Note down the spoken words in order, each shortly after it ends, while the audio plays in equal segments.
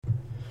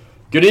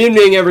Good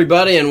evening,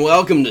 everybody, and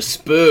welcome to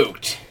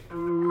Spooked.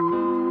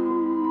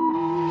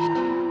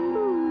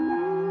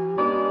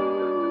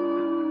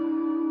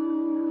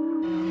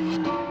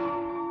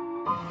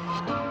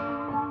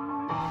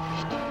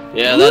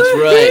 Yeah, that's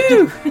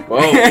right.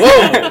 Whoa,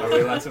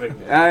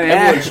 whoa!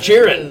 Everyone's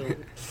cheering.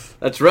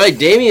 That's right,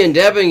 Damian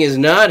Depping is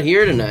not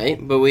here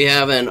tonight, but we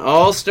have an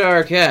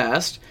all-star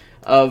cast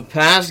of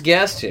past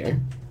guests here.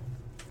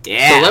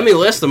 Yeah. So let me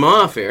list them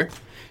off here.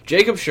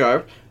 Jacob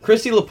Sharpe,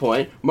 Kristy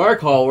LaPointe,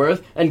 Marc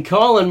Hallworth, and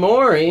Colin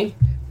Morey.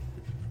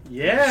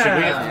 Yeah. Should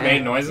we have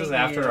made noises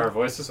after our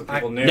voices so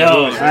people knew?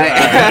 No.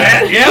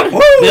 Yep.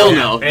 They'll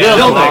know. They'll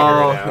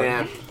know.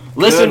 Yeah.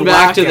 Listen Good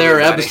back luck, to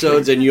their everybody.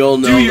 episodes and you'll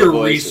know Do the your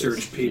voices.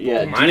 research, people.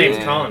 Yeah, My do-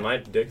 name's Colin. My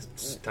dick's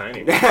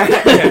tiny. My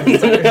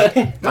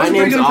Pretty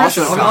name's good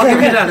also impression. I'll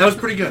give you that. That was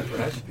pretty good.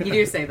 You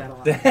do say that a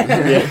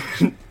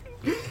lot.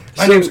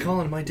 My name's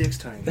Colin. My dick's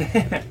tiny.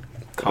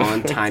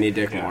 Colin Tiny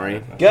Dick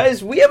Morey.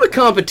 Guys, we have a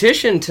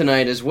competition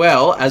tonight as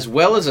well as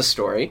a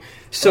story.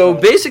 So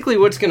basically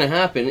what's going to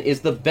happen is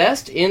the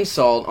best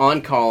insult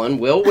on Colin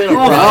will win a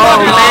prize.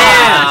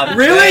 Oh, man!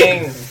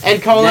 Really?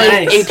 And Colin,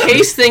 Nice. in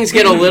case things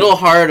get a little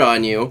hard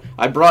on you,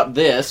 I brought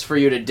this for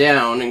you to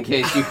down in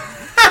case you...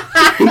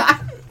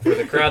 For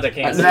the crowd that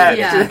can't see.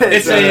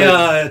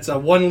 Yeah. It's a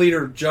 1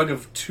 liter jug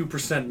of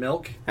 2%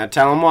 milk. Now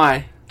tell him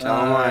why.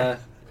 Tell him why.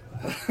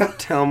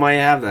 Tell him why you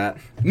have that.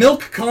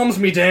 Milk calms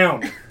me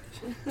down.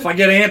 If I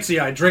get antsy,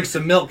 I drink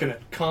some milk and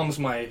it calms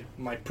my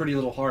pretty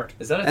little heart.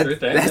 Is that a true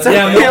thing? that's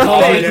Yeah, a milk real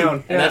calms me thing. down.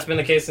 And Yeah. that's been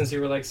the case since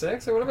you were like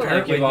 6 or whatever?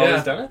 Apparently, Like you've always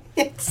yeah. done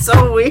it? It's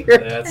so weird.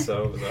 That's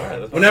so bizarre.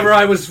 That's Whenever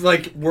I was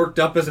like worked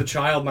up as a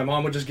child, my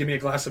mom would just give me a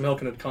glass of milk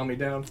and it'd calm me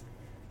down.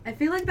 I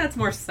feel like that's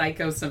more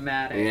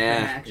psychosomatic. Yeah.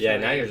 Than actually. Yeah,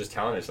 now you're just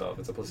telling yourself.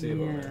 It's a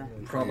placebo. Yeah.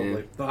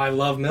 Probably. But I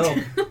love milk.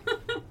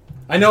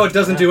 I know it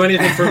doesn't do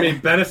anything for me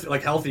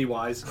healthy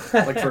wise,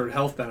 like for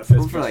health benefits.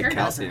 Well, for like Sure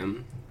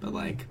calcium, but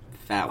like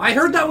fat. I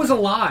heard that was a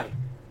lie.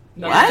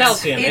 No, What? there's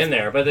calcium It's- in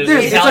there, but there's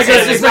Dude, just it's like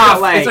calcium. it's not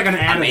like it's like an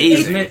atom, amazing.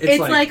 isn't it? It's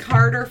like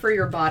harder for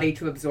your body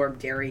to absorb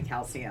dairy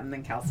calcium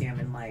than calcium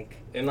in like.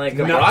 In like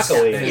Nuts.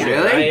 broccoli. Yeah.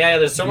 Really? Yeah,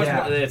 there's so much.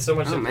 Yeah. It's so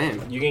much. Oh,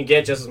 man. You can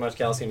get just as much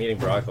calcium eating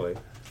broccoli.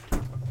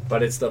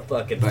 But it's the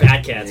fucking But-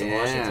 fat cats in yeah.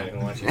 Washington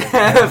who want you to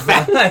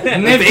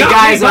And The they've big got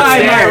guys me by my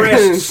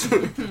upstairs.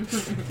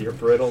 wrists. your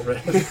brittle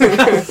wrist.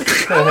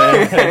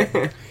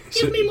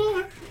 Give me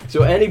more.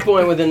 So any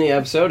point within the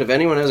episode, if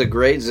anyone has a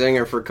great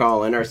zinger for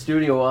Colin, our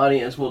studio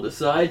audience will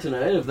decide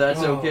tonight, if that's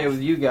okay with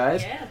you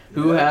guys,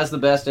 who has the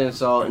best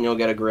insult, and you'll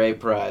get a great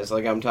prize.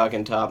 Like, I'm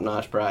talking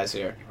top-notch prize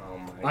here. Oh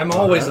my I'm God.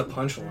 always a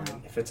punchline.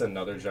 If it's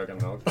another jug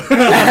of milk.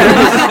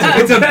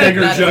 It's a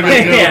bigger jug of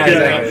milk.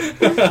 Yeah,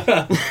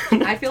 Yeah.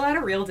 I feel at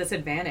a real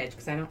disadvantage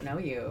because I don't know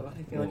you.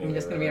 I feel like I'm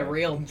just going to be a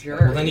real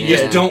jerk. Well, then you Yeah.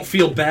 just don't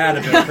feel bad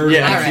about hurting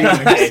Yeah. my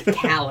All right.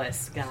 feelings.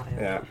 Callous. Got it.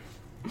 Yeah.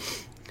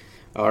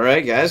 All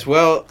right, guys.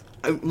 Well,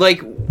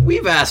 like,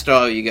 we've asked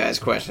all you guys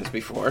questions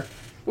before.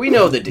 We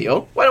know the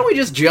deal. Why don't we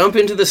just jump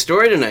into the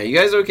story tonight? You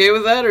guys okay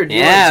with that, or do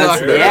you Yeah,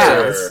 want to talk let's- about yeah,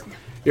 it? let's-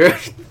 You're,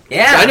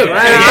 Yeah. I know.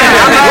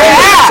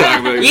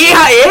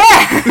 Yeah.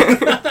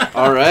 Yeah.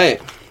 All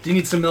right. Do you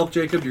need some milk,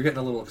 Jacob? You're getting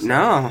a little excited.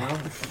 No.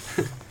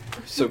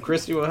 So,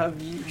 Kristy, we'll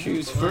have you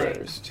choose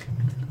first.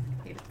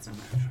 Hate it so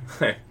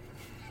much.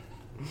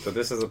 So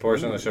this is the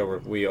portion of the show where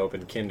we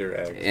open Kinder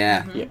eggs.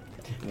 Yeah.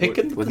 Pick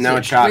a With no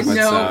chocolates. With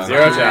no- so.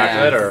 Zero Yeah.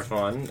 chocolate or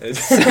fun.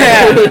 It's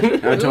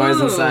No toys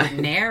Ooh, inside.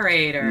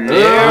 Narrator.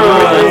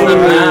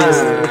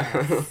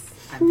 Yeah.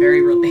 I'm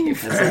very relieved.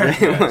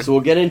 So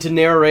we'll get into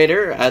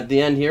narrator at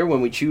the end here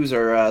when we choose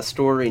our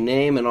story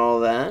name and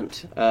all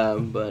that.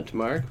 But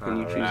Mark, when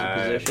you choose a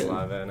position,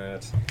 loving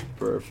it.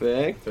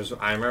 perfect.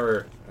 I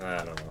remember, I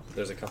don't know.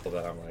 There's a couple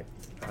that I'm like,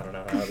 I don't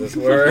know how this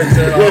works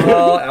at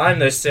all. I'm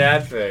the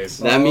sad face.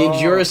 That means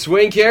you're a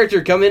swing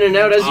character. Come in and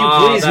out as you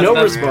Oh, please. that's No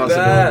the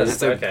responsibility.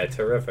 best. Okay,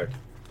 terrific.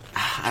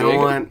 I don't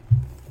want.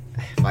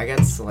 If I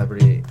got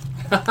celebrity,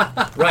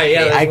 Right,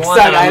 yeah. I there's one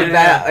suck. that I,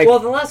 that, like, well,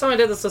 the last time I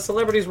did this, the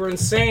celebrities were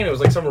insane. It was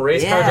like some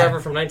race car Yeah. driver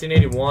from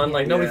 1981.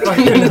 Like, nobody Yeah.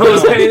 fucking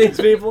knows any of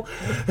these people.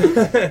 Those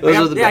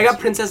are the I got best.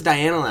 Princess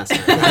Diana last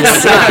night.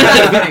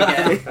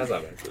 That's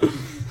not bad.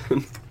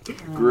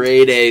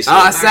 Grade A.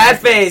 Oh, sad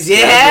face, yeah!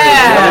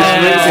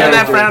 Yeah. Turn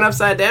that frown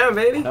upside down,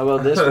 baby. How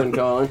about this one,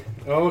 Colin?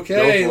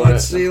 Okay, Go for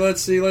let's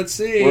it.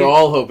 see. We're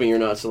all hoping you're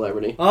not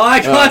celebrity. Oh,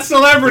 I got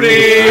celebrity!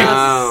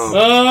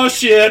 Oh. Oh,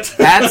 shit.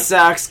 That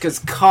sucks, because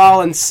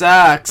Colin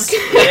sucks.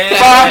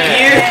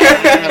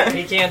 Yeah.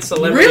 He can't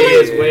celebrity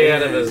Really? his way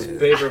out of his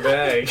paper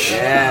bag.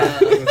 Yeah.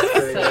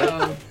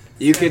 So,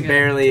 You could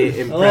barely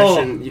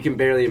impression. You can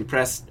barely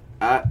impress.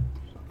 Fuck.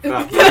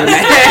 Is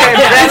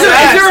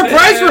there a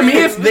prize for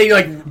me if they,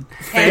 like,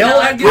 fail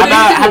at getting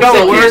How about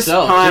Insult worst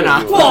yourself, pun? too.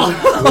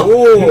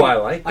 Oh, I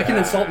like that. I can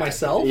insult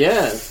myself?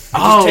 Yeah.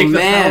 Oh, Take the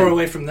man. power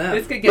away from them.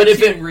 this could But get if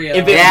too it real.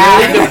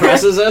 Yeah. really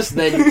depresses us,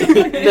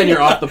 then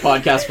you're off the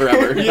podcast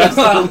forever.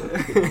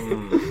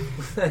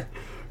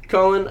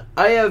 Colin,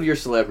 I have your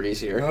celebrities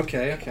here.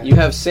 Okay. You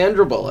have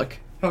Sandra Bullock,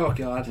 Oh,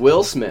 God.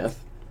 Will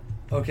Smith,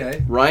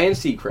 Okay. Ryan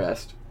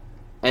Seacrest,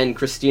 and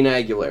Christina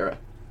Aguilera.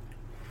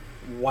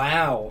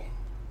 Wow.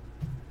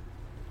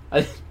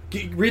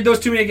 Read those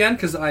to me again,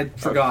 because I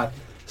forgot.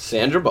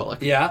 Sandra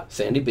Bullock. Yeah.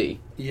 Sandy B.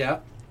 Yeah.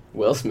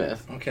 Will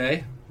Smith.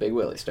 Okay. Big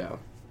Willie style.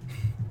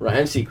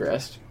 Ryan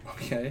Seacrest.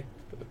 Okay.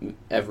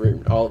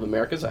 All of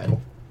America's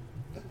Idol.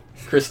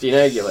 Christina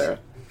Aguilera.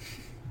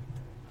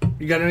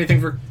 You got anything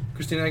for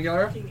Christina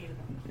Aguilera?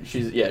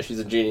 She's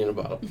a genie in a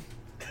bottle.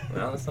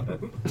 Well, that's not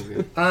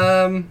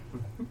bad.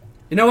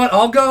 You know what?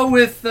 I'll go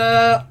with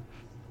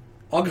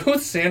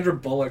Sandra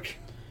Bullock.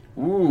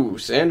 Ooh,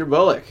 Sandra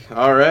Bullock.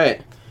 All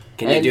right.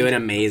 Can you do an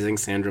amazing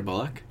Sandra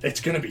Bullock? It's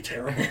gonna be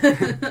terrible.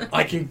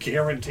 I can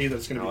guarantee that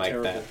it's gonna be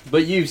terrible. That.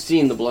 But you've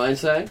seen The Blind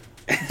Side?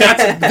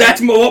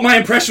 That's what my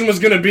impression was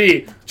gonna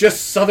be.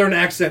 Just Southern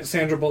accent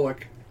Sandra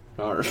Bullock.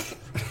 All right.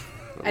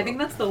 I think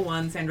that's the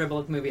one Sandra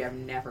Bullock movie I've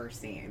never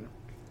seen.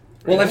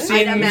 Well, I've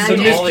seen I'd the imagine-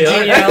 Miss All the other-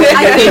 Congeniality.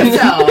 I think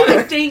so.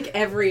 I think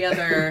every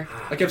other...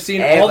 Like I've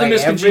seen Hey, all the like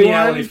Miss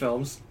Congeniality everyone?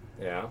 films.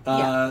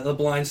 Yeah. The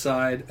Blind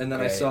Side, and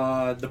then I Okay.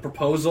 saw The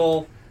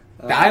Proposal.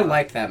 I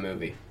liked that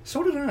movie.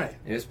 So did I.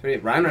 It was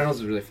pretty. Ryan Reynolds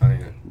was really funny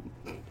in it.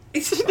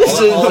 This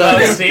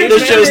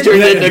show's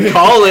turned into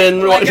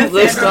call-in. Like a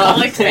list Sandra off.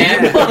 Bullock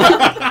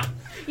fan.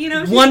 You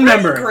know, she's One pretty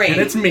member, great.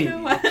 and it's me. You know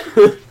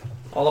what?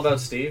 All About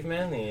Steve,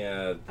 man,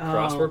 the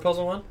crossword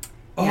puzzle one.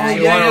 Oh, Yeah,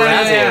 She won a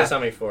Razzie yeah. or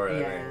something for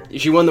it. Yeah.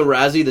 She won the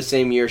Razzie the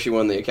same year she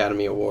won the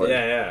Academy Award.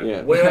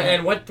 Yeah. Wait,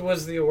 and what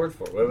was the award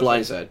for? What was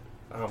Blind it? Side.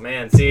 Oh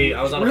man, see,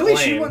 I was on Really? a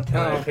She plane won- and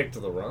I oh. picked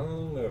the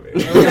wrong movie.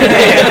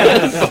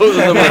 Both of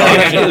them were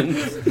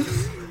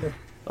options.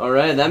 All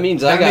right, that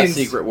means I That got means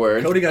Secret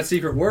Word. Cody got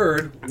Secret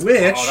Word,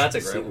 which... Oh, that's a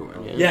great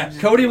one. Yeah,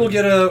 Cody will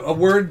get a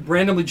word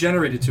randomly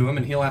generated to him,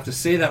 and he'll have to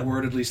say that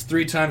word at least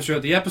 3 times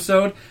throughout the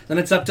episode. Then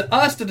it's up to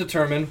us to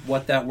determine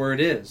what that word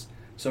is.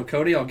 So,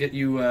 Cody, I'll get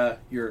you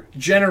your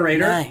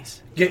generator.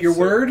 Nice. Get your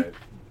word.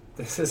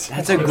 This is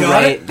That's a got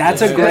great. it?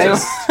 That's a great one.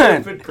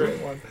 stupid great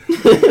one.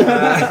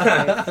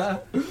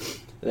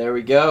 There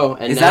we go.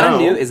 And Is now,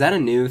 that a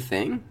new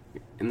thing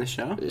in the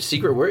show?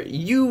 Secret Word?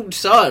 You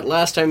saw it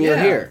last time you were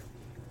Yeah. here.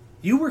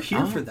 You were here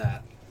Oh. for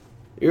that.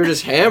 You were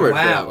just hammered for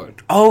that Wow. one.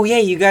 Oh yeah,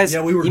 you guys.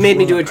 Yeah, we were you made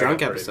me do a drunk.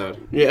 drunk episode.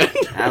 Yeah.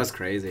 That was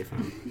crazy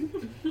fun.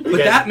 But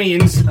that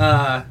means...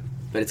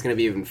 But it's gonna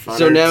be even funner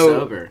So now,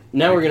 sober.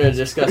 now we're gonna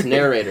discuss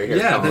narrator here.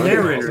 yeah, the Colin.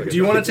 narrator. Do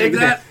you want to take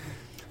that?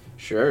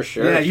 Sure. Yeah,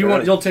 sure.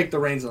 you'll take the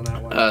reins on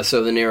that one.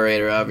 So the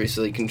narrator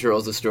obviously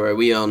controls the story.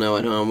 We all know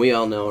at home. We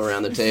all know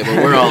around the table.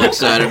 We're all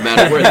excited about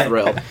it. We're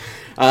thrilled.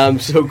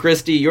 So,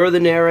 Kristy, you're the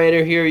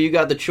narrator here. You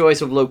got the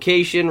choice of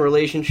location,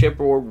 relationship,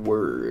 or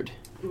word.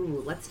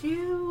 Ooh, let's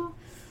do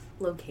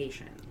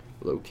location.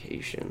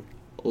 Location.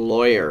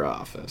 Lawyer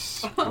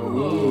office.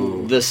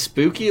 Oh. The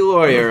spooky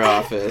lawyer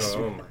office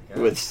Oh my god.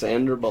 with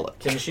Sandra Bullock.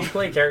 Can she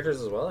play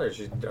characters as well, or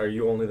are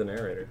you only the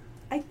narrator?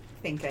 I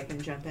think I can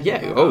jump in.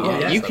 Yeah, oh yeah.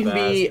 yeah, You that's can not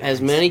be bad.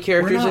 as many We're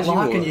characters not as you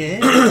locking want. you in.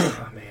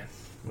 Oh man,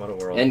 what a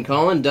world. And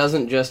Colin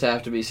doesn't just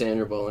have to be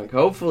Sandra Bullock.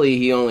 Hopefully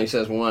he only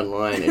says one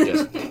line and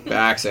just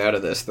backs out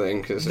of this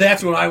thing. Cause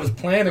That's what I was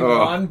planning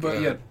Oh, on,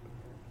 but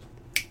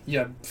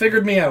you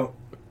figured me out.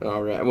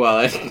 all right.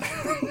 Well,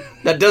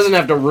 that doesn't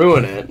have to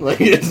ruin it.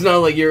 Like it's not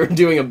like you're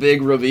doing a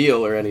big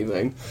reveal or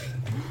anything.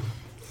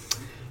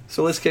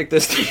 So let's kick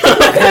this thing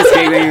That's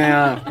getting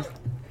off.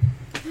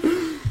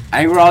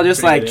 I think we're all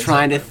just Pretty like good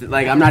trying to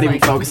like. I'm not even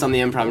focused on the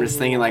improv. I'm just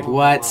thinking like,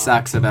 what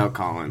sucks about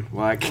Colin?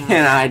 What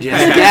can I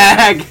just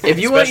gag? If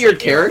you want your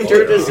Especially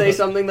character to lawyer. say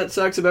something that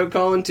sucks about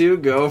Colin too,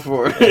 go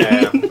for it.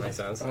 Yeah, makes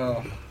sense.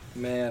 Oh,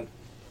 man.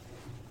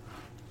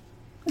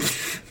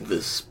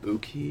 The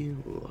spooky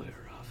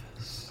lawyer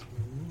office.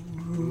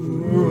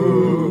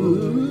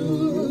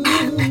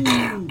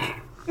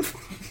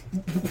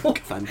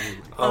 Fun.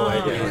 Oh my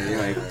god.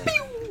 Like,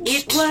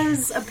 It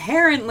was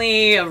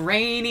apparently a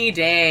rainy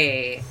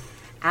day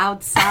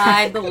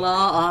outside the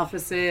law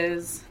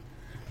offices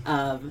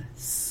of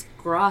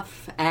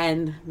Scruff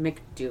and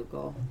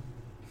McDougal.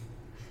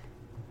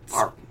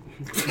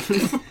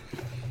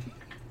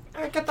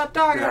 Get that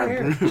dog out of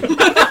here.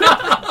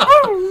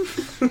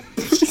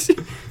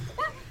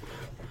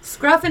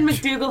 Scruff and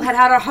McDougal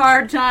had a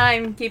hard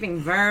time keeping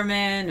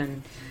vermin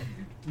and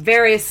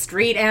various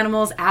street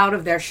animals out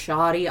of their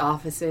shoddy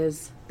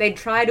offices. They'd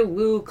try to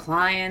woo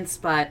clients,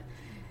 but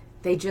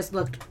they just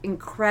looked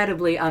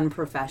incredibly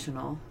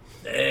unprofessional.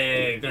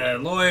 Hey,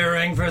 got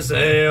lawyering for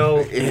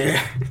sale.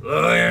 yeah.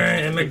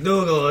 Lawyering and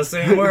McDougal, this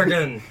ain't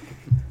working.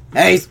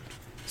 Hey,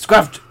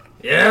 Scruff.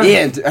 Yeah?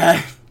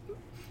 Yeah.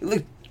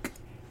 Look,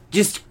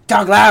 just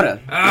talk louder.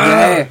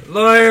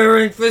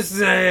 Lawyering for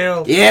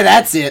sale. Yeah,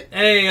 that's it.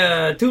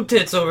 Hey, two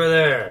tits over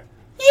there.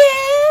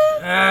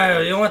 Yeah.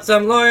 You want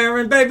some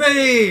lawyering,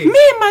 baby?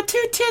 Me and my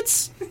 2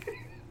 tits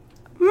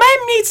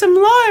might need some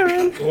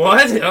lawyering.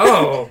 What?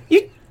 Oh.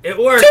 You It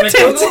worked, 2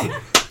 tits.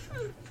 McDougal.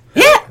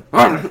 Yeah.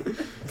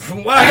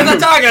 Why get the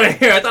dog out of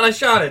here? I thought I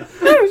shot it.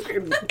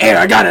 Here,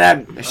 I got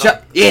it.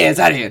 Yeah, it's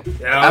out of here.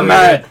 Yeah, I'm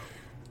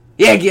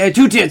yeah,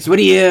 2 tits. What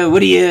do you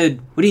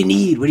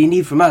need? What do you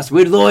need from us?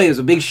 We're lawyers.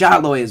 We're big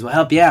shot lawyers. We'll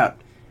help you out.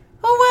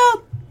 Oh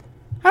well,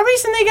 I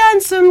recently got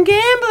in some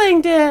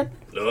gambling debt.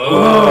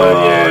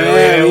 Oh,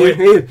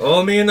 yeah.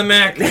 All me and the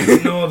Mac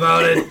know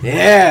about it.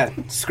 Yeah,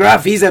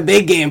 Scruff, he's a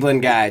big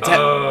gambling guy.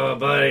 Oh,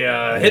 buddy,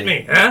 hit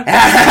me, huh?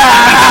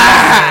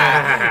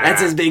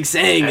 That's his big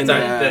saying in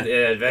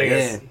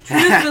Vegas. Yeah.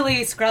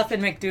 Truthfully, Scruff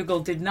and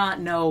McDougal did not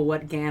know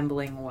what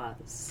gambling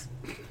was.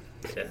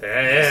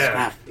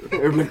 Yeah.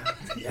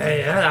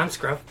 I'm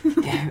Scruff.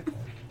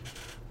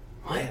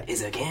 What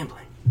is a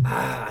gambling?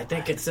 I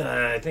think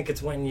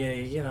it's when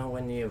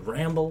you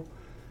ramble.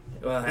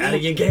 Out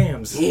of your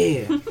gams.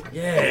 Yeah.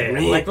 Yeah.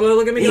 Like,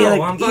 look at me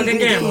go. I'm fucking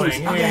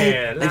gambling. Okay.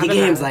 Yeah. Like the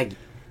games, like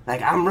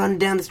I'm running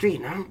down the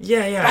street and I'm...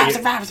 Yeah.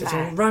 Just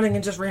running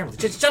and just rambling.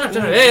 Just shut up.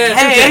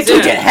 Hey, so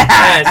you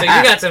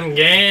got some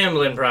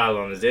gambling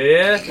problems, do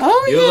you?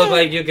 Oh, You look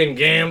like you can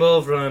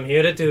gamble from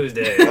here to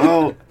Tuesday.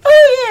 Oh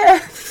yeah.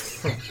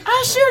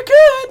 I sure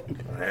could.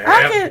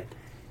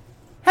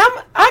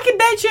 I could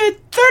bet you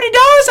 $30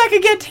 I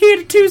could get here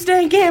to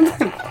Tuesday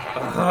gambling.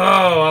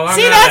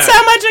 That's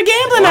how much I'm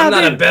gambling I'm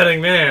not a betting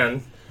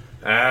man.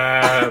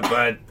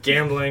 But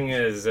gambling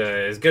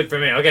is good for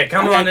me. Okay,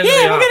 come on into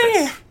the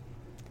office.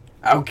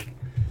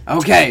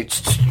 Okay.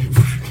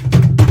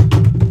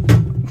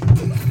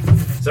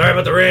 Sorry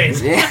about the rain.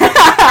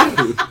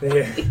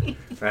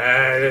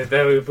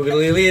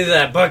 We leave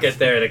that bucket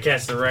there to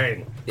catch the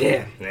rain.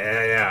 Yeah.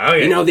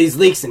 Okay. You know these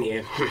leaks in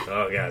here.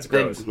 Oh, God, it's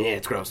gross. Yeah,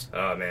 it's gross.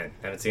 Oh, man.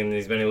 Haven't seen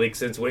these many leaks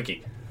since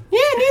Wiki. Yeah,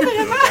 neither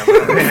have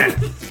I.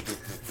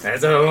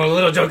 That's a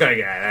little joke I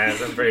got.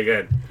 That's pretty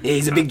good. Yeah,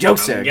 he's a big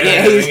jokester. I'm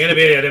gonna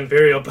be at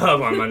Imperial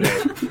Pub on Monday.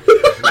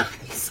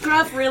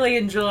 Scruff really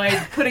enjoyed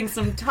putting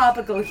some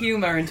topical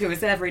humor into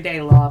his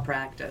everyday law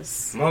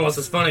practice. I'm almost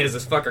as funny as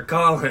this fucker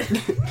Colin.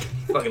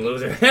 Fucking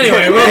loser.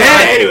 Anyway,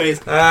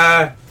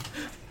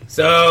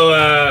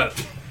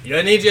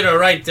 I need you to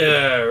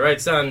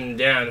write something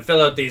down and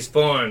fill out these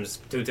forms,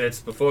 Two Tits,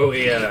 before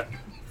we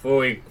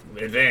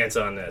advance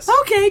on this.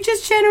 Okay,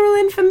 just general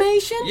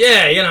information.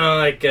 Yeah,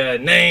 like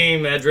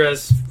name,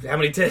 address, how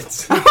many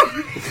tits.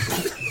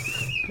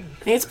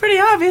 It's pretty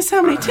obvious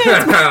how many tits. I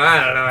don't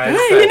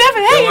know. You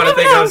never want to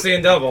think know. I'm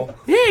seeing double.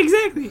 Yeah,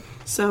 exactly.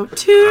 So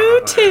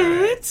 2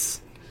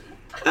 tits,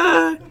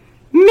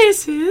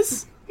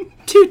 Mrs.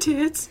 2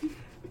 tits,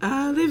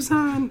 lives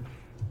on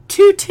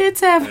 2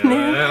 Tits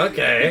Avenue.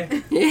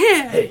 Okay.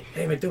 Yeah. Hey,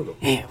 McDougal.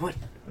 Yeah, what?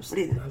 I'm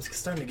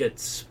starting to get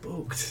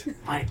spooked.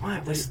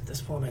 Why?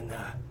 This woman,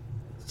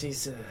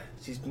 she's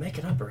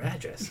making up her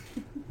address.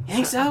 You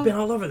think so? I've been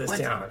all over this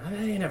town. I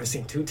ain't never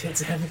seen 2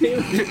 Tits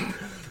Avenue.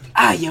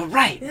 You're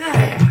right.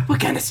 Yeah. What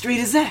kind of street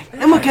is that?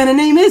 And what kind of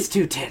name is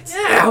 2 Tits?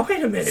 Yeah,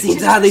 wait a minute.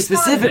 Seems oddly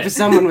specific for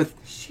someone with...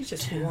 She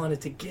just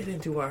wanted to get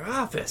into our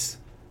office.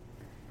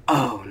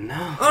 Oh,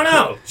 no. Oh,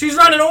 no. She's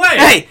running away.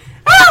 Hey!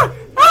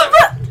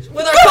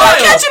 With our Come on,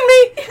 files. catching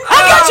me!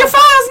 I've got your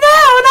files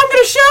now, and I'm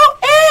going to show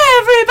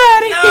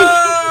everybody!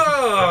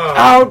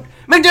 No!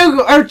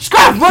 McDougal, or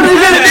Scruff, what are you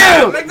going to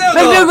do?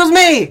 McDougal's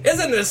me!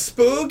 Isn't this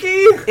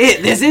spooky?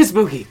 This is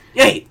spooky.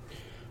 Hey!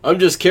 I'm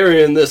just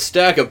carrying this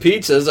stack of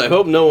pizzas. I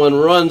hope no one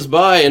runs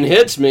by and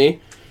hits me.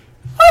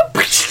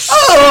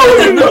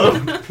 Oh, no!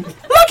 Look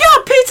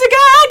out, pizza guy!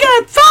 I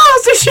got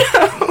files to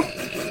show!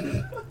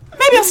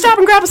 Maybe I'll stop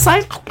and grab a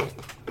slice.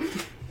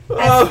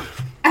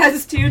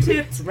 As 2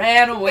 Tits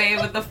ran away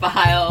with the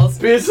files,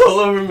 Pizza all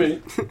over me.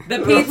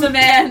 the pizza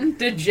man,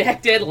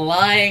 dejected,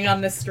 lying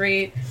on the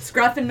street,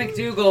 Scruff and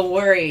McDougal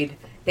worried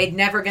they'd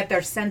never get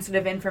their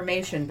sensitive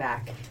information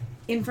back.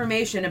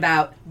 Information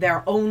about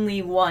their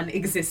only one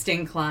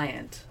existing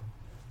client.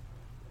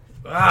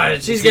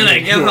 She's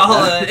gonna give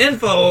all the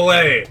info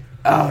away.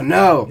 Oh,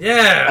 no.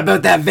 Yeah.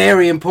 About that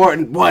very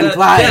important one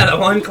client. Yeah, the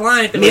one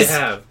client that we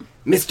have.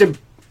 Mr.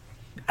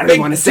 I don't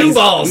want to say... Two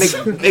balls.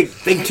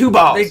 Big 2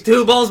 balls. Big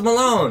 2 balls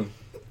Malone.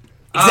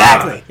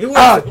 Exactly. He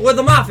works with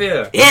the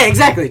mafia. Yeah,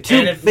 exactly.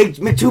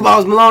 Big 2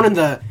 balls Malone in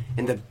the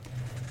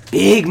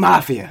big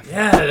mafia.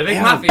 Yeah, the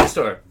big mafia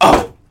store.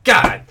 Oh,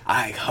 God.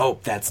 I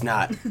hope that's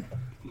not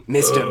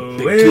Mr.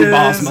 Big 2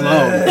 Balls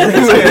Malone.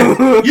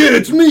 Yeah,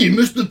 it's me,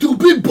 Mr. 2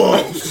 Big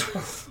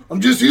Balls.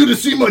 I'm just here to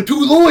see my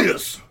 2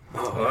 lawyers.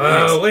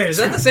 Wait, is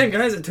that the same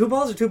guy? Is it 2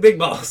 balls or 2 big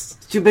balls?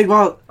 It's 2 big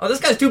balls. Oh, this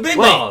guy's 2 big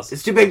balls.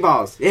 It's 2 big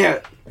balls. Yeah.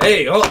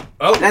 Hey, no,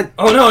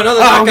 another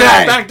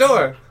back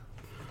door.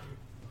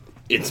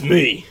 It's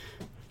me,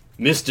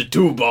 Mr.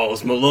 Two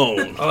Balls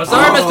Malone. Oh,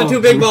 sorry, Mr. 2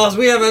 Big Balls.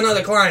 We have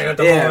another client at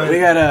the moment. We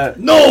gotta...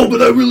 No,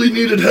 but I really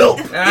needed help.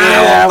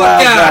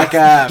 Back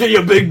up. Get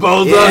your big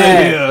balls out of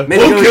here.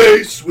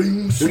 Okay,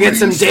 swing. We get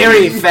some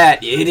dairy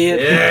fat, you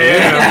idiot.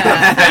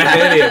 Yeah. Fat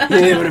idiot.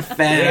 Yeah, what a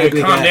fat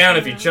ugly calm guy. down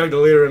if you chugged a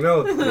liter of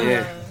milk.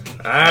 Yeah.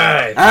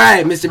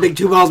 Alright, Mr. Big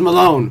 2 Balls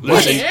Malone.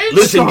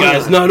 Listen,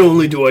 guys. Not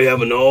only do I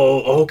have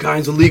all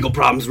kinds of legal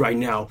problems right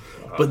now,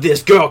 but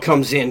this girl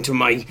comes in to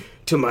my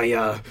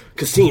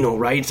casino,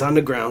 right? It's on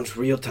the grounds,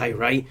 real tight,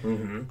 right?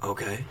 Mm-hmm.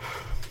 Okay.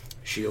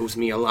 She owes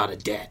me a lot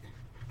of debt.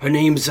 Her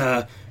name's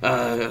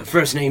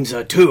first name's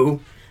 2,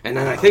 and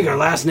then I think her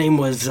last name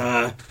was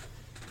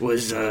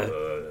was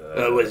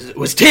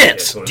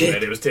tits.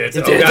 It was tits.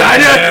 I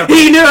know.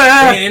 He knew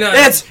it.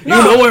 That's You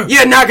know her?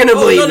 You're not gonna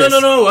believe this.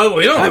 No.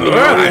 We don't.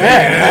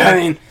 I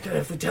mean,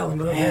 If we tell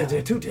him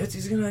about two tits,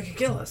 he's gonna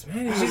kill us,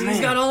 man.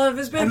 He's got all of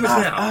his papers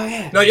now. Oh,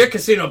 yeah. No, your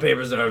casino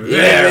papers are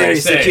Very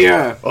safe.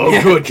 secure. Oh,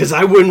 good, because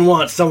I wouldn't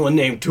want someone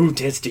named Two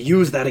Tits to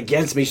use that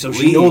against me, so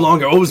she no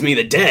longer owes me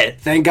the debt.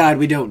 Thank God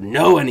we don't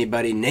know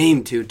anybody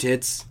named Two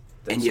Tits,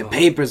 and your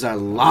papers are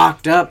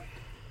locked up.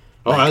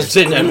 Oh, I was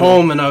sitting at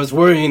home and I was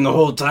worrying the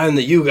whole time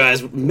that you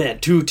guys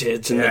met Two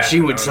Tits and that she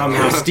would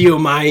somehow steal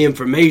my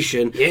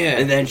information. Yeah.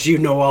 And then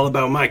she'd know all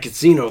about my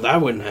casino. That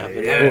wouldn't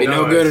happen. That would be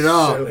no good at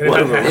all.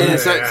 Whatever.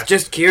 So it's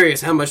just curious,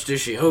 how much does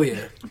she owe you?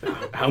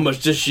 How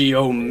much does she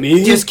owe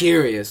me? Just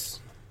curious.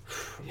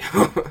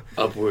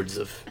 Upwards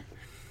of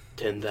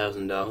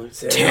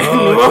 $10,000.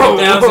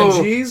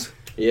 10,000 G's?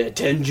 Yeah,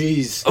 10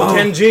 G's. Oh,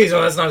 10 G's.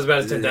 Oh, that's not as bad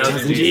as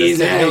 10,000 G's.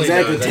 Yeah,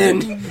 exactly.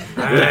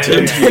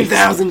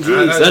 10,000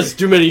 G's. That's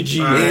too many G's.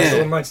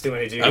 So much too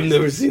many G's. I've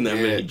never seen that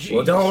many G's.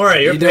 Well, don't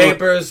worry. Your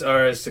papers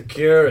are as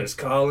secure as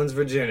Colin's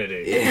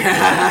virginity.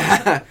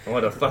 Yeah.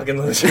 What a fucking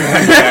loser.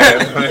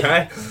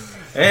 Alright?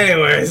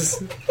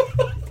 Anyways.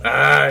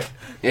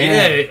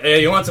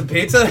 You want some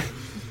pizza?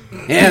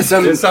 Yeah,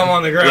 There's some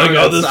on the ground. Like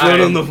all this one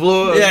on the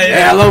floor?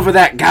 Yeah, all over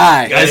that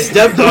guy. I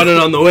stepped on it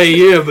on the way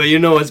here, but you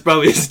know it's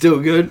probably still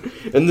good.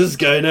 And this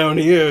guy down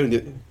here,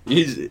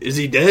 is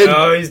he dead?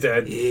 Oh, he's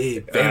dead. Yeah,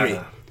 very.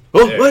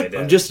 What? dead.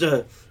 I'm just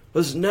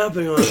was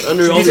napping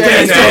under all He's the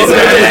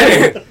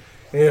dead.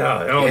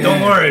 Yeah,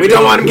 don't worry. We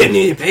don't want him getting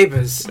any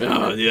papers.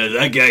 Oh yeah,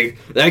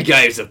 that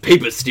guy is a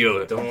paper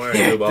stealer. Don't worry,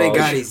 Yeah, you balls. thank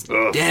God he's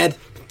dead.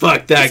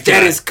 Fuck that He's guy.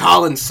 dead as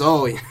Colin's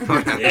soul.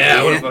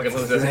 Yeah, what a fucking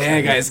loser. Yeah,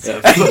 guys.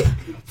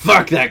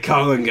 Fuck that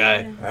Colin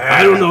guy.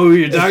 I don't know who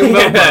you're talking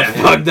about, but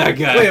fuck that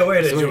guy.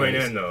 Wait to join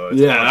in though.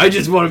 Yeah, I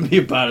just want to be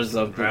a part of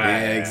something.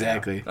 Yeah,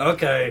 exactly.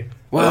 Okay.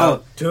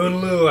 Well,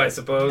 Toonaloo, I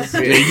suppose.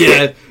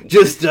 Yeah,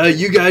 just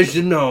you guys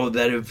should know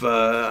that if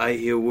I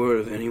hear word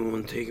of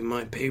anyone taking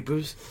my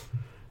papers,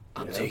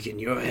 I'm taking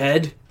your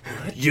head,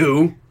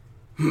 you,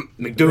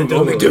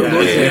 McDougal,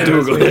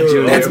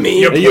 that's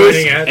me.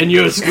 and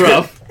your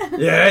scruff.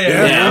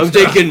 Yeah. I'm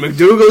taking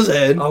McDougal's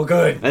head. Oh,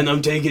 good. And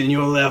I'm taking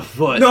your left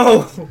foot.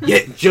 No. Yeah,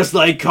 just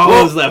like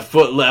Colin's left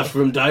foot left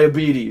from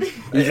diabetes.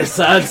 He's a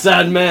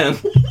sad man.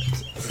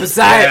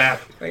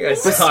 Besides, That guy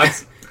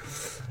sucks.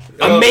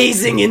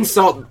 amazing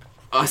insult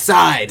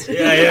aside.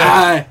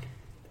 Yeah.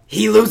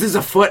 He loses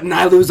a foot and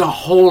I lose a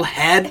whole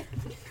head.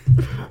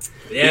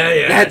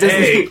 Yeah. That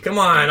doesn't- Hey, come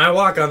on. I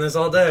walk on this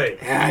all day.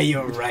 Yeah,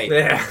 you're right.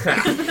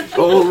 Yeah.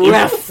 Old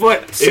left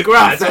foot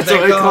scruff, that's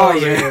what we call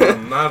you. the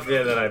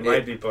mafia that I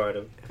might be part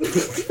of.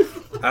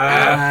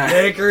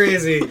 Take her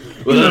easy.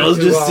 Well, I'll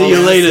just see you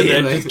later See you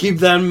then. later. Just keep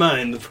that in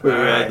mind for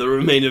Alright. the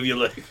remainder of your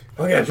life.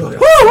 Okay. Woo!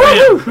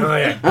 Oh,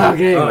 yeah.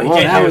 Okay, Oh, you well,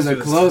 can't that hear was us a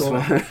through close the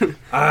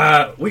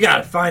one. We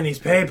gotta find these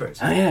papers.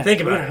 Oh, yeah. Think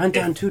We about gotta it. hunt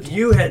down If Two Tits.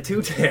 you had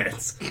two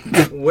tits,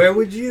 where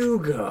would you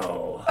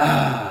go?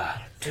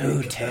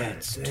 Two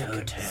tits.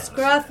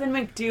 Scruff and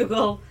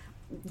McDougal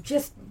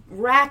just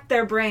racked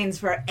their brains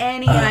for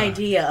any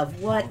idea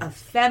of what a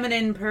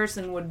feminine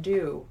person would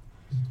do.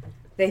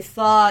 They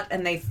thought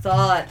and they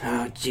thought.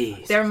 Oh,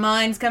 jeez. Their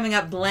minds coming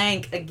up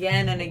blank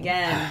again and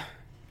again.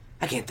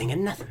 I can't think of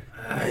nothing.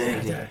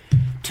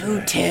 Two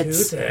Two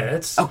tits.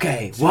 tits.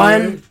 Okay,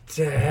 one.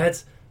 Two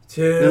tits.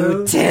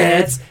 Two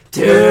tits.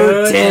 Two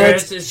Two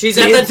tits. tits. She's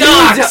at the Two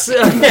docks.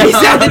 He's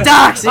at the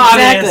docks,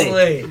 exactly.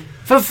 Obviously.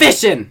 For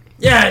fishing.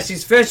 Yeah,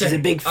 she's fishing. She's a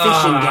big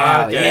fishing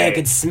gal. Okay. Yeah, I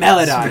could smell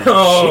it on her.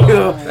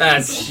 Oh,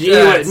 that's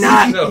Would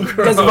not. so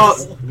Because of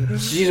gross. all,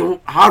 she's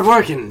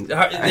hardworking.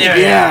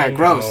 Yeah,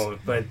 gross. know,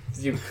 but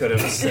you could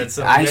have said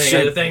some I many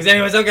should- other things.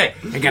 Anyways, okay.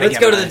 I gotta Let's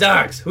get go to mine. the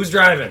docks. Who's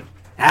driving?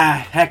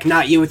 Heck,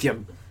 not you with your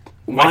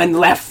one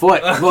left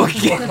foot. Well,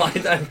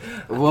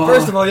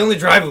 First of all, you only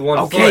drive with one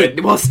okay,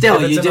 foot. well, still,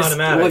 If it's you an just.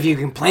 automatic. Well, if you're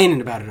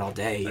complaining about it all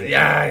day.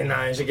 Yeah, I know.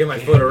 I should give my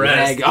foot a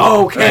rest.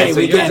 Okay, Right, so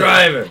we you're get it.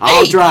 driving.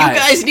 I'll drive. You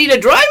guys need a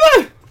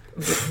driver?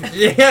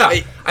 Yeah,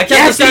 I kept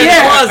Yes, this guy's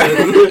yeah. closet.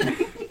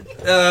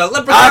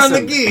 Leprechaun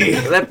Awesome. McGee.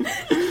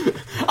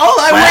 All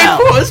I Wow.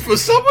 wait for is for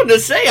someone to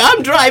say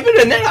I'm driving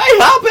and then I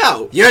hop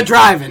out. You're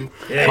driving.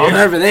 Yeah, Oh, yeah.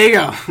 Nerva, there you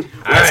go. Let's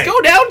right. go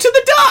down to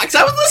the docks.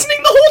 I was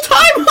listening the whole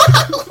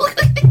time.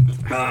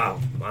 Oh,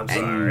 I'm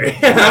sorry.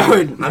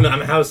 And-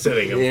 I'm house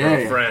sitting him for Yeah.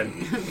 a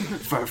friend.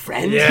 For a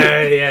friend?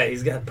 Yeah,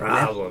 he's got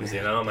problems,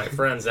 you know. My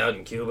friend's out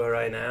in Cuba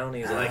right now, and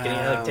he's like,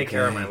 can you take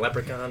care of my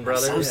leprechaun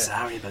brother? So Yeah.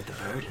 sorry about the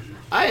burden.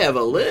 I have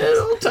a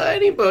little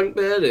tiny bunk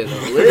bed in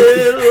a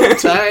little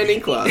tiny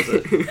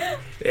closet.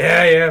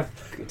 Yeah.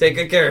 Take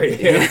good care of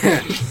you.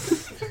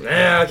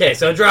 Okay,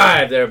 so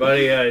drive there,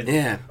 buddy.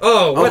 Yeah.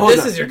 Oh, what? hold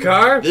This on. is your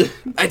car?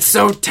 It's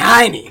so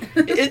tiny.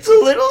 It's a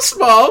little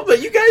small,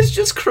 but you guys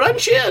just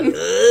crunch in.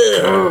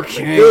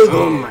 Okay.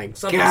 Oh my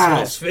Something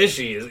god. smells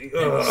fishy.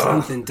 Ugh.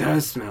 Something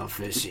does smell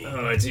fishy.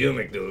 Oh, it's you,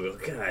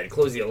 McDougal. God,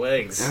 close your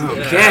legs.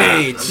 Okay,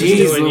 I'm just jeez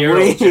doing your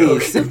old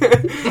joke.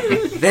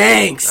 Louise.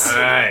 Thanks. All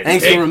right.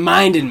 Thanks for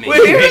reminding me.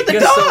 We're here at the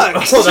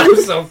docks.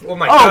 Oh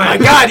my Oh god.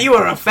 my god, you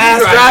are a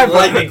fast You drive driver.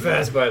 lightning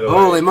fast, by the way.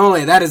 Holy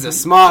moly, that is a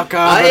small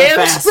car. I but a am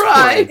fast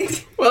spry. one.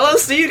 Well, I'll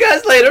see you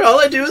guys later. All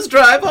I do is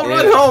drive. I'll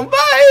run Yeah. home.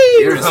 Bye.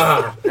 You're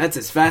Ah. that's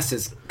as fast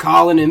as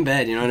calling in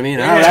bed, you know what I mean?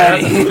 Yeah,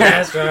 that's a Alrighty.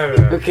 fast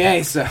driver.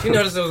 Okay, so. You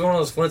notice it was one of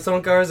those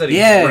Flintstone cars that he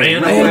Yeah,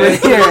 ran ran away?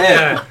 with-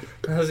 yeah.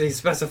 He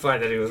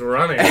specified that he was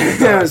running.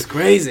 That was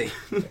crazy.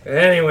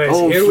 Anyways,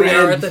 Oh, here we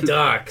are friend. at the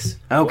docks.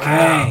 Okay.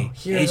 Wow.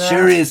 Hear It that?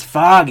 sure is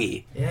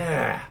foggy.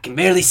 Yeah. Can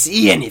barely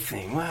see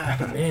anything. Wow.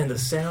 Man, the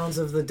sounds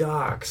of the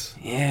docks.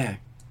 Yeah.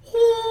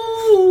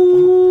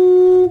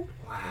 Wow.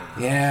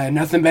 Yeah,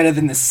 nothing better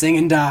than the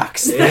singing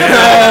docks.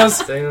 Yeah.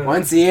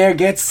 Once the air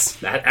gets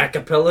That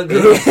acapella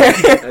group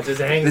that just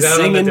hangs the out on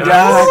singing the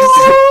docks.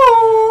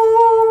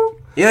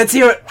 docks. Yeah, let's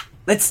hear it.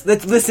 Let's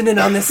listen in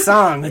on this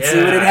song. Let's see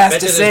what it I has bet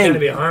to you there's sing. gonna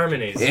be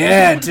harmonies.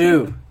 Yeah,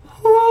 too.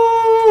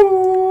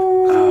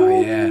 Oh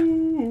yeah.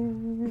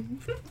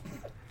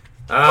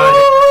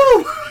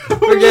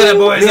 Forget it,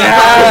 boys. Yeah.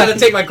 I'm gonna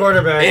take my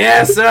quarterback.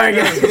 Yeah, sorry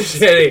guys.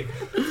 Shitty.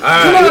 Come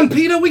Alright. on,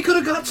 Peter, we could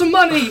have got some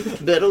money.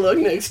 Better luck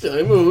next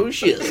time. Oh,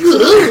 shit.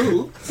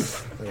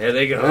 There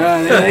they go.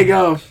 There they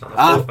go.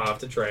 Off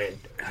the train.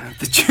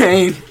 The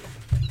train.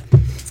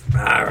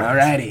 Alright.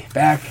 Alrighty,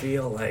 back.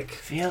 Feel like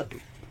Feel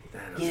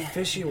a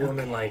fishy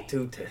woman like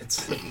two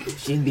tits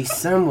she'd be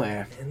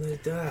somewhere. in the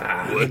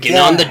dark. Working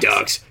on the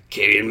docks,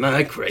 carrying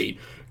my crate.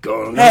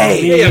 Going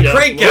Hey, Hey, a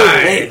crate guy.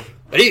 Hey,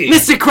 Hey.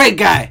 Mr. Crate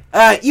Guy.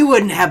 You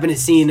wouldn't happen to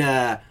seen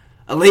a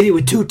lady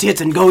with two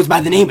tits and goes by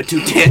the name of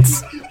Two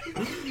Tits?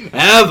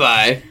 Have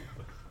I?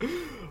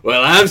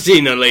 Well, I've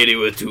seen a lady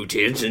with two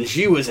tits, and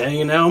she was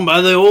hanging out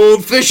by the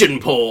old fishing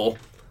pole.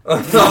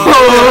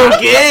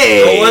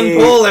 Okay. The one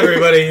pole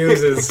everybody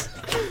uses.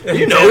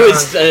 You know,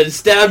 it's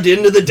stabbed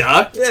into the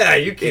dock. Yeah,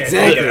 you can't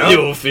Exactly. take it The out.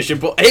 old fishing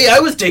pole. Hey, I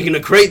was taking a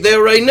crate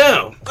there right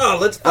now. Oh,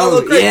 let's follow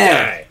Oh, crate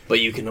yeah. guy. But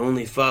you can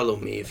only follow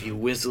me if you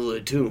whistle a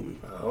tune.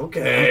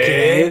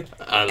 Okay.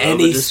 I love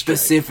Any a distraction.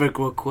 specific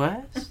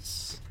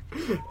requests?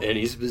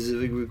 Any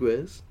specific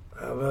requests?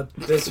 How about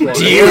this one?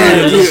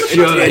 Dealer's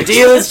choice.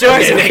 Dealer's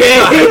choice,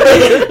 Okay,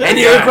 okay.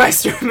 Any Yeah.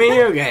 requests from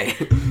me? Okay.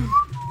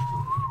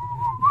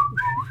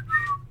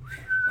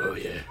 Oh,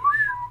 yeah.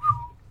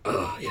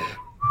 Oh, yeah.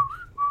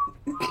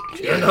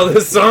 You know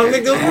this song,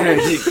 McDougal?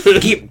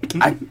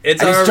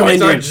 It's I just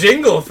joined our in.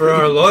 jingle for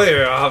our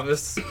lawyer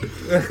office.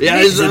 Yeah,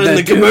 it's in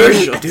the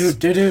commercials.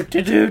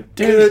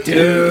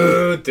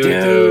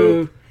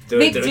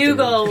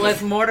 McDougal was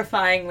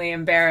mortifyingly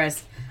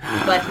embarrassed,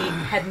 but he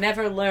had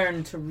never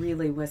learned to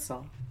really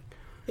whistle.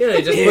 Yeah,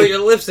 you just put your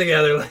lips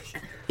together like.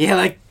 Yeah,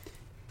 like,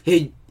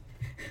 hey,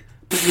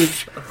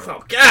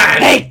 Oh God!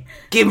 hey,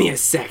 give me a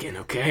second,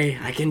 okay?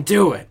 I can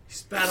do it.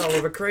 Spat all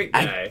over crate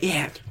guy.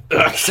 Yeah.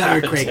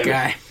 Sorry, Crate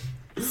Guy.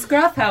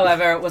 Scruff,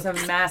 however, was a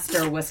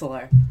master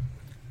whistler.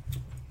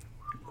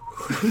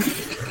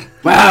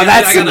 Wow,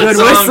 that's I some got good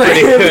that song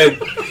pretty whistling.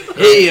 good.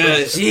 Hey,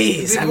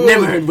 Jeez, I've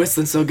never heard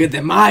whistling so good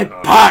than my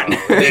partner.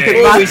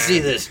 before we see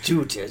this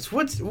two tits,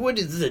 what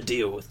is the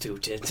deal with two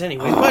tits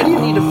anyway? Why do you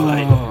need to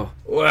fight? Oh,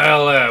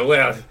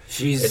 Well,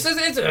 she's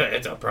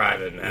it's a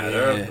private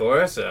matter, Yeah. of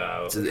course.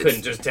 it's-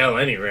 Couldn't just tell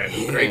any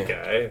random crate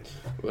guy.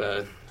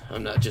 Well,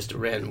 I'm not just a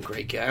random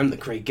crate guy. I'm the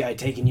crate guy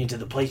taking you to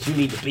the place you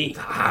need to be.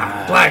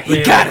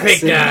 Blackmailer, got us.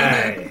 crate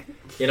guy.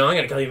 You know, I'm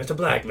gonna call you Mr.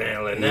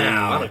 Blackmailer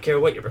now. I don't care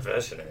what your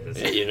profession is.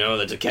 Yeah, you know,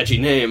 that's a catchy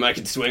name. I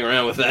can swing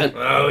around with that.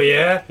 Oh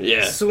yeah,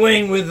 Yeah.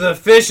 Swing with the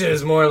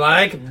fishes, more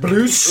like.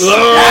 Bloosh.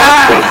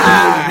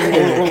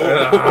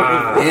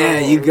 yeah,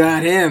 you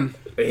got him.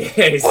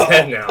 Yeah, he's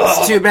dead now.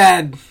 It's too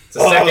bad. It's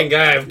the second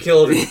guy I've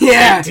killed in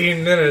Yeah.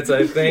 18 minutes,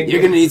 I think.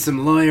 You're gonna need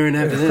some lawyering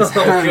after this.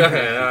 Oh god,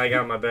 I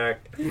got my back.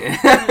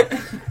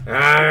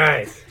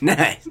 Alright.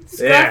 Nice.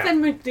 Scruff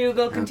and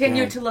McDougal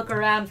continued Okay. to look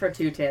around for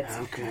Two Tits.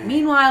 Okay.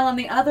 Meanwhile, on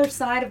the other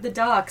side of the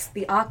docks,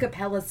 the a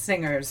cappella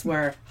singers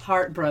were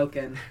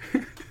heartbroken,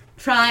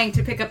 trying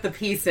to pick up the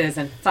pieces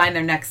and find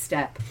their next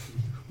step.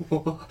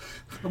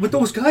 With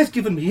those guys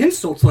giving me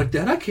insults like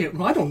that,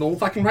 I don't know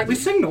if I can rightly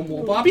sing no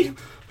more, Bobby.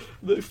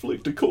 They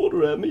flicked a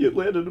quarter at me, it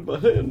landed in my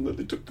hand, and then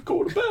they took the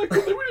quarter back,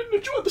 and they didn't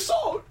enjoy the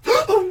song.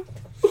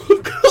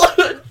 Oh,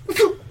 God!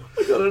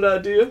 I got an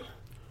idea.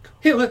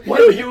 Here, Why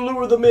don't you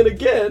lure them in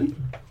again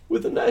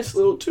with a nice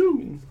little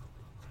tune?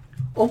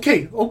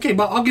 Okay,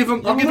 but I'll give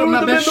him my Lure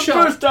them best in the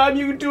shot. first time,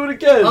 you can do it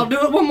again. I'll do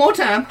it one more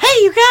time. Hey,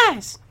 you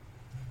guys.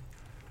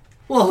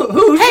 Well,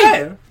 who's Hey.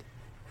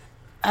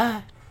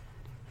 there?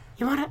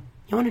 You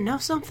wanna know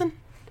something?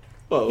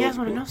 Well, You guys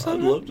wanna know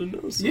something? I'd love to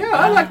know something. Yeah,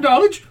 I like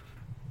knowledge.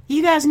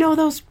 You guys know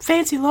those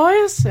fancy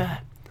lawyers?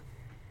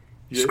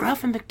 Yeah.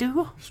 Scruff and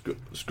McDougal?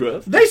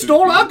 Scruff? They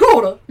stole our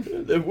quarter.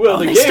 Well,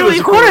 They stole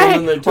your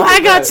quarter. Well, I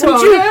got some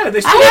juice. Yeah,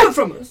 they stole it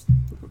from us.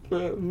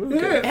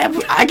 Okay. Yeah,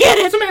 I get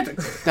it.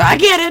 Semantics. I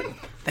get it.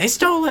 They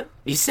stole it.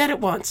 You said it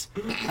once.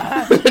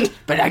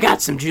 But I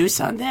got some juice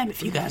on them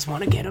if you guys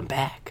want to get them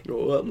back.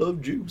 Oh, I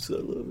love juice. I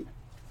love it.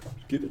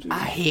 Give it to me.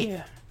 I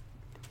hear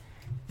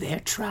they're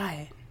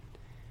trying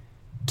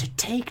to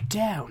take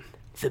down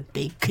the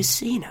big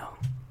casino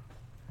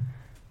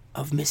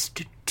of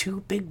Mr.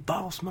 Two Big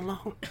Balls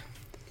Malone.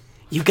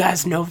 You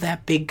guys know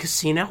that big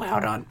casino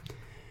out on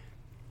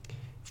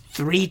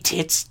Three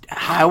Tits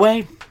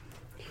Highway?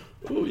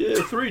 Oh,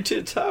 yeah, Three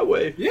Tits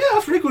Highway. Yeah,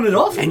 I frequent it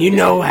often. And you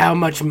know how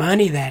much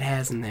money that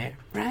has in there,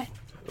 right?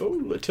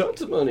 Oh,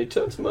 tons of money,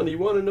 tons of money. You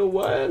want to know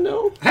why I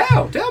know?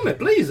 How? Tell me,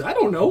 please. I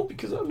don't know.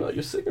 Because I'm not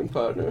your second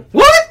partner.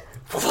 What?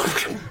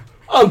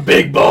 I'm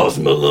Big Balls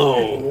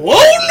Malone. Whoa,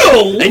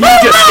 no! And you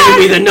just gave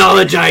me the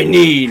knowledge I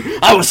need.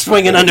 I was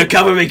swinging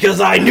undercover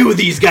because I knew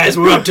these guys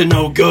were up to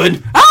no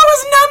good. I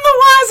was none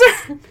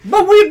the wiser.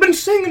 But we've been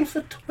singing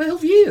for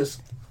 12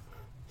 years.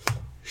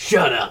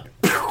 Shut up.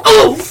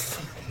 Oh!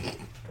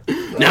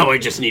 Now I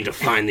just need to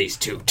find these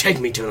two. Take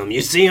me to them.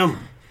 You see them?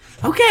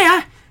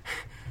 Okay,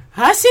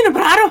 I seen them,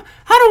 but I don't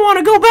want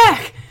to go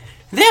back.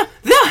 They'll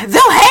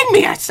hang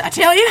me. I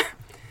tell you.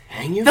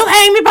 Hang you? They'll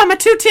hang me by my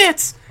two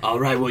tits. All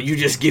right. Well, you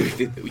just give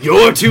me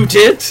your two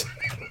tits.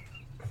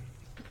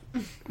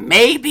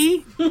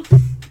 Maybe.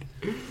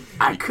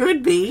 I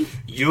could be.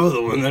 You're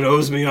the one that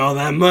owes me all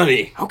that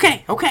money.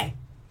 Okay.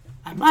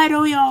 I might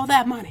owe you all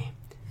that money.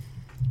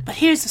 But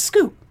here's the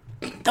scoop.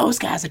 Those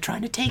guys are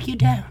trying to take you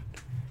down.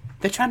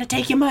 They're trying to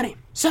take your money.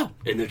 So.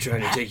 And they're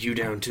trying to take you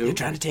down, too? They're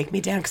trying to take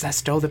me down because I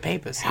stole the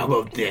papers. How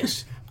about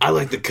this? I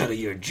like the cut of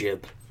your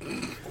jib.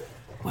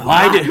 Well,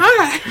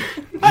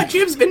 my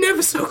jib's been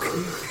never so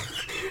good.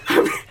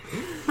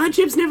 My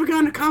jib's never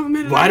gotten a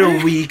compliment. Why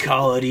don't we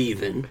call it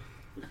even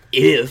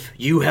if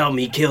you help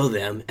me kill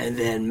them and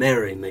then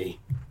marry me?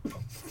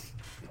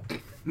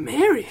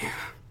 Marry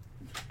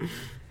you?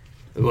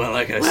 Well,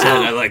 like I said,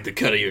 I like the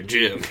cut of your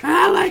jib.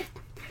 I like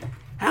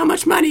how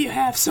much money you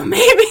have, so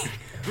maybe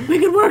we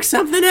could work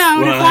something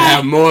out. Well, if I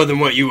have more than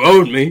what you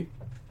owed me.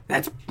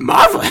 That's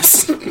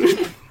marvelous.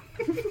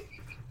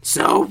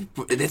 So,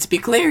 let's be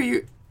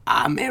clear,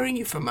 I'm marrying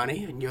you for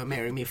money, and you're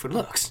marrying me for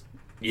looks.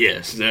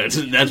 Yes, that's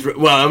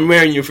well, I'm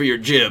marrying you for your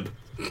jib.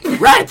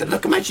 Right, the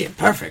look of my jib,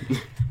 perfect.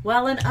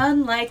 Well, an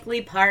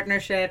unlikely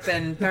partnership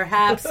and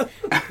perhaps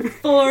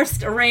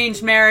forced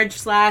arranged marriage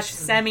 /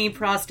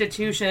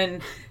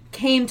 semi-prostitution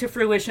came to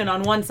fruition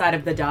on one side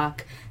of the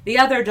dock. The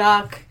other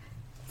dock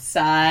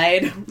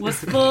side was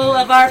full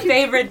of our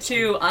favorite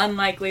two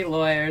unlikely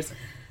lawyers,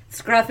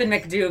 Scruff and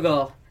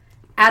McDougal,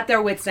 at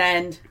their wits'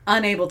 end,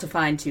 unable to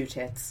find two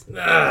tits.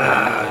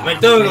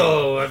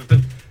 McDougal, I've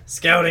been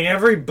scouting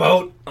every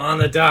boat on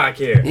the dock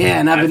here. Yeah,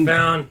 and I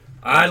found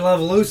I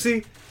Love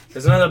Lucy.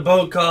 There's another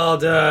boat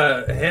called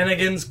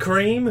Hannigan's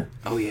Cream.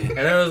 Oh, yeah. And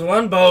there was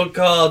one boat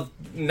called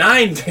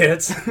Nine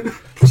Tits.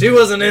 She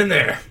wasn't in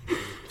there.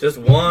 Just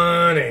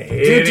one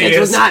hideous... 2 tits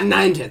was not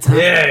 9 tits, huh?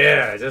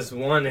 Yeah, just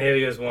one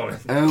hideous woman.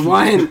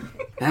 One.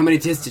 How many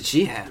tits did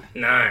she have?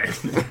 9.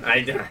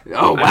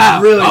 Oh, wow.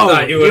 I really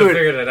thought you would have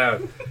figured it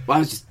out. Well, I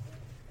was just...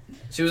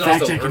 She was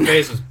also... Her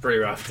face was pretty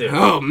rough, too.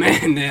 Oh,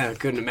 man, yeah, I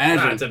couldn't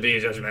imagine. Not to be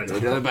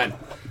judgmental. But,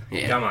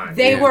 yeah. Come on.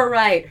 They were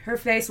right. Her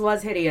face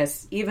was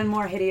hideous. Even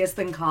more hideous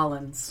than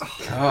Colin's.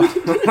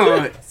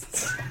 Oh.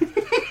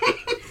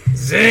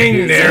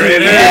 Zing, there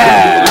it is.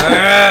 Yeah. All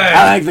right.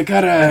 I like the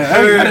cut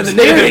of the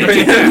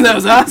narrator. That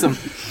was awesome.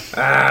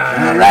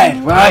 All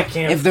right. Well,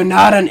 if they're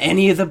not on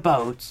any of the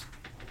boats,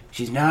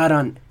 she's not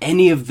on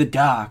any of the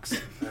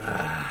docks. Well,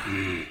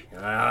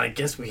 I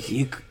guess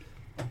we...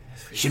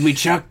 Should we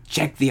check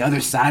the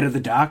other side of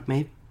the dock,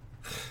 maybe?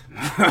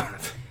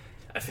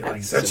 I feel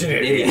like such an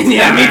idiot.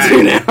 Yeah, me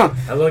too now.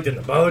 I looked in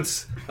the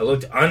boats. I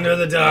looked under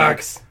the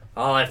docks.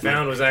 All I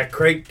found was that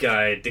crate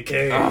guy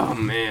decaying. Oh,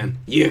 man.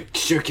 You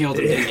sure killed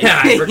him, didn't you?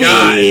 Yeah, I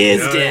forgot. He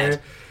is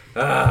dead.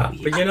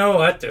 But you know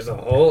what? There's a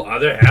whole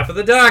other half of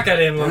the dock I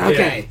didn't look at.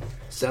 Okay,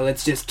 so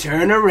let's just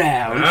turn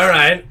around. All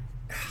right.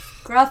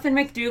 Gruff and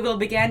McDougal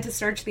began to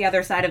search the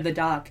other side of the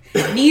dock,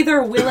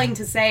 neither willing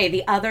to say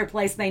the other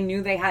place they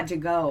knew they had to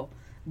go,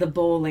 the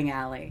bowling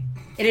alley.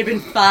 It had been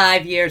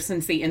 5 years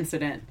since the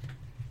incident.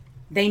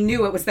 They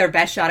knew it was their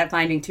best shot at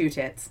finding two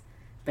tits,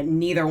 but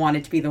neither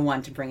wanted to be the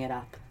one to bring it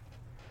up.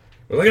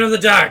 We're looking at the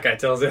dock, I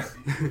told you.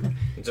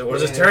 So we'll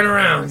just turn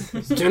around.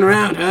 Let's turn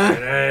around, huh?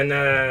 And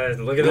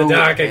then look at the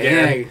dock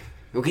again. Yeah.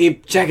 We'll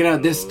keep checking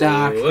out this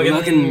dock.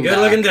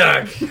 Good-looking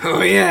dock.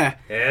 Oh, yeah.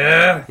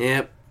 Yeah?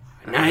 Yep.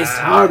 Nice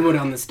hardwood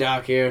on this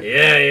dock here.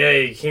 Yeah,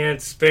 you can't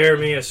spare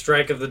me a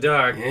strike of the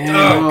dock. Yeah.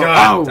 Oh,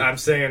 God. Oh. I'm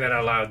saying it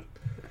out loud.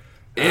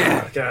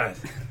 Yeah. Oh, God.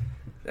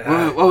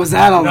 What was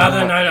that all about?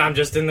 Nothing, I'm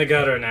just in the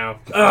gutter now.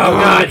 Oh,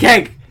 God. I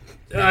can't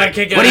get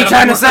out. What are you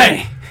trying to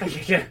say? I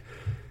can't.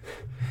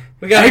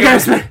 We gotta go.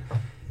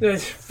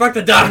 Fuck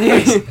the dock.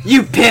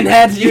 You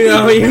pinhead. You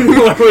know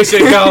where we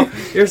should go.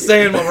 You're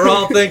saying what we're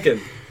all thinking.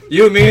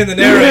 You, me, and the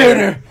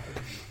narrator.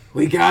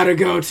 We gotta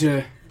go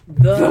to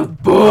The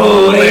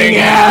bowling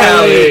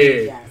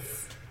alley.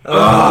 Yes.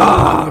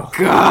 Oh,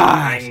 God.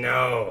 I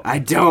know. I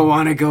don't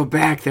want to go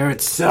back there.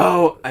 It's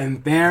so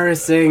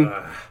embarrassing.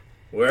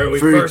 Where we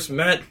first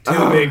met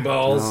Two Big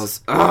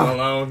Balls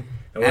alone,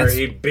 and where That's-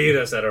 he beat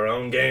us at our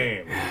own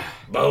game.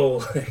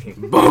 Bowling.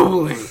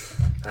 Bowling. We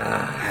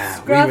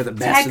Scruff were the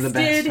best of the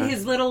best. texted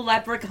his little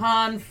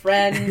leprechaun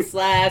friend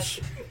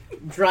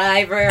 /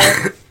 driver,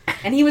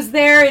 and he was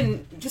there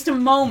in just a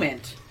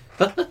moment.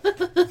 Hey,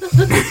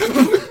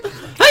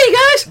 you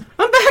guys!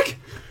 I'm back!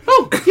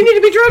 Oh, you need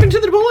to be driving to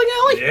the bowling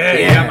alley? Yeah,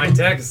 you got my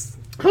text.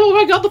 Oh,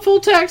 I got the full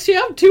text,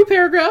 yeah. 2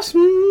 paragraphs. Did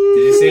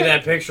you see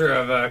that picture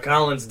of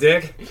Colin's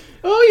dick?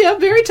 Oh, yeah,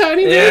 very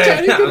tiny, very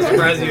tiny. I'm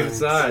surprised you even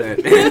saw it.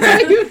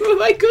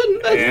 I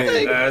couldn't, that's the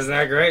thing. Isn't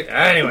that great?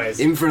 Anyways.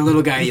 Even for a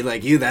little guy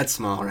like you, that's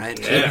small, right?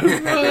 Yeah.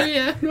 Oh,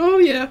 yeah, oh,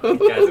 yeah. Guy's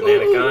an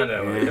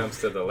anaconda when it comes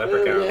to the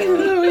leprechaun.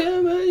 Oh,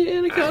 yeah, but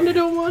anaconda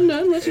don't want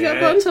none unless you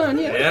got buns on,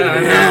 yeah.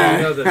 Yeah,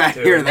 I know that I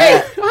too. hear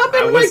that. Hop I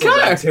in my whistled car.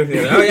 that tune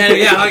the other-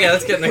 okay,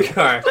 let's get in the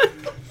car.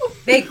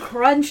 They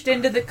crunched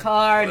into the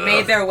car and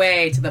made their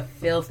way to the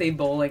filthy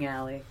bowling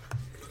alley.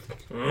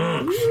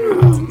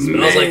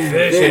 Smells like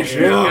fish in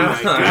here. Oh,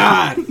 my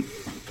God.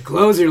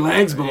 Close your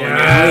legs, bowling Yeah,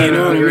 alley, you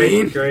know what I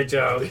mean? Great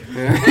joke.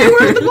 Hey,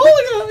 we're at the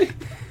bowling alley.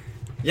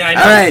 Yeah, I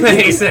know. All right.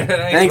 Thanks,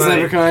 Thanks,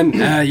 buddy. Leprechaun.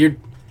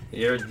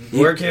 Your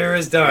work here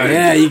is done.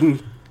 Yeah, you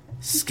can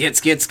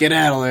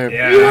skedaddle there.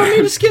 Yeah. You want me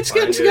to skit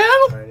and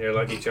skedaddle? Find your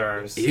lucky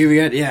charms. You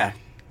got, yeah.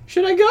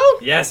 Should I go?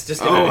 Yes,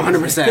 just Oh,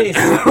 100%. He's a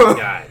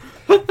God.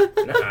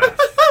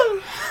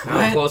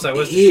 How close I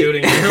was to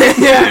shooting you.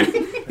 Yeah.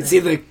 You see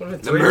the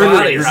Three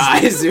murder in your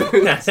bodies.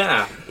 eyes.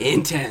 Yeah.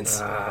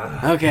 Intense.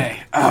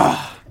 Okay.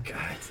 Oh,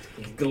 God.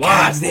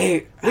 Lost.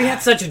 they... We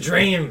had such a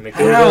dream, know.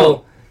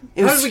 McDougal.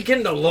 It How was- did we get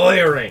into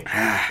lawyering?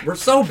 We're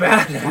so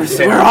bad at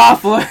it. We're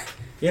awful.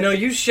 You know,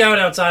 you shout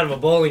outside of a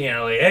bowling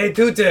alley, "Hey,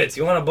 Two Tits,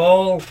 you want to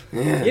bowl?"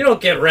 Yeah. You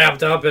don't get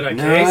wrapped up in a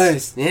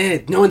case. Nice. Yeah,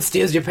 no one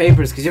steals your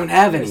papers because you don't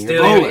have any. You're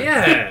Steal bowling. your-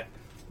 yeah.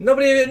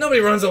 Nobody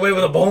runs away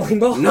with a bowling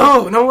ball.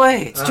 No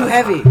way. It's too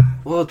heavy.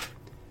 Well,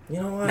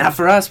 You know what? not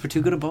for us. We're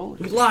too good at bowling.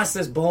 We lost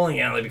this bowling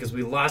alley because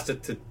we lost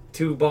it to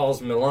Two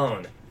Balls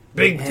Malone.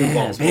 Big Two Yeah,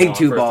 Balls big Malone.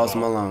 two first balls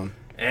of all. Malone.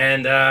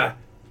 And,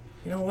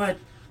 you know what?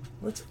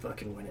 Let's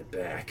fucking win it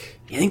back.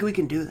 You think we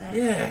can do that?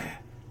 Yeah.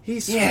 He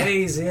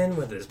sways in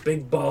with his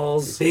big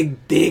balls.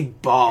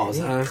 Big balls,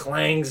 He huh?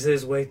 clangs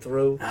his way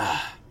through. I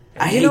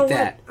And you hate know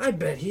that. what? I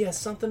bet he has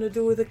something to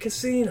do with the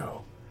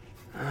casino.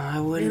 I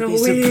wouldn't In a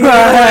be weird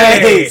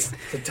surprised. way,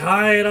 to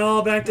tie it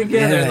all back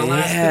together in the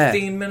last Yeah.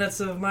 15 minutes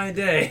of my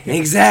day.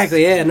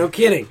 Exactly. Yeah. No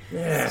kidding.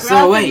 Yeah. So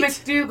Ralph wait. and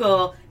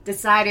McDougal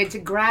decided to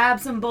grab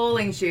some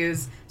bowling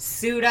shoes,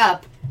 suit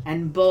up,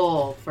 and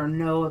bowl for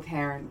no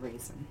apparent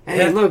reason. Hey,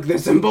 Yeah. look,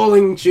 there's some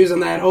bowling shoes on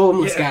that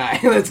homeless Yeah.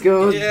 guy. Let's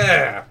go.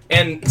 Yeah.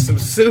 And some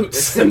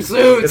suits. Some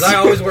suits. Because I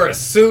always wear a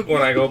suit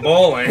when I go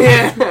bowling.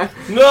 Yeah.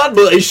 Not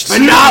but But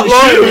not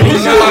loyal.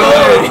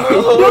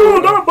 No,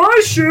 not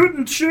my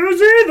shooting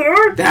shoes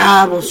either.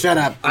 Ah, well, shut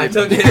up. I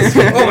took his...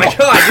 Oh my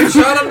god, you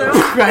shot him now?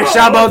 I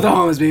shot both the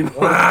homeless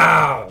people.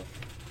 Wow.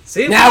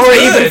 See, it Now feels we're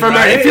good, even for murder.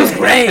 right? It feels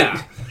great.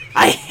 Yeah.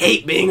 I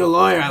hate being a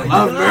lawyer. I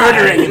love God,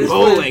 murdering and this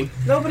bowling.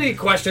 was- Nobody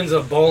questions a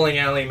bowling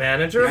alley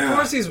manager. Of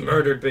course he's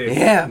murdered people.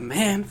 Yeah,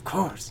 man, of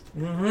course.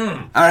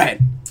 Mm-hmm. All right.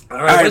 All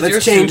right, what's let's your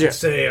change suit it.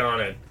 say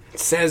on it? It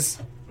says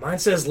Mine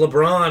says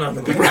LeBron on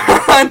the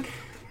back. Ron.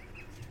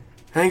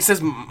 I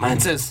think mine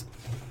says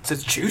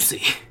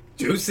juicy.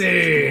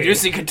 Juicy.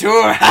 Juicy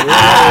couture.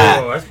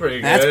 Oh, that's pretty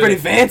good. That's pretty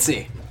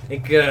fancy. I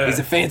think, These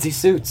are fancy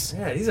suits.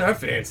 yeah, these are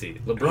fancy.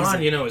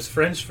 LeBron, you know, is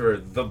French for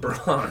the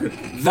Bron.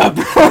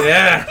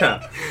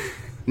 Yeah.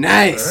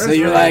 Nice. So That's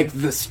you're right. like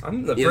this.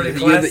 I'm the you're- pretty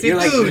you're classy you're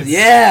like, dudes.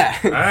 yeah.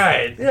 All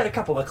right. Yeah, a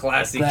couple of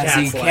classy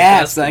Classy cats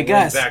cats, like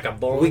I us. guess. Back a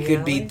bowling We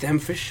could alley. beat them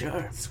for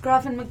sure.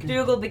 Scruff and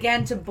McDougal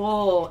began to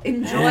bowl,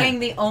 enjoying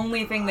the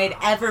only thing they'd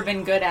ever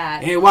been good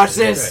at. Hey, watch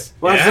this.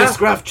 Watch Yeah? this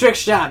scruff trick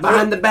shot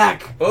behind the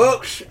back.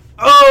 Oh,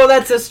 Oh,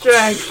 that's a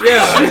strike.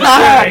 yeah.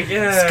 Strike,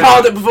 yeah. Just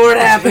called it before it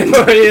happened.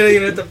 Before you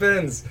even hit the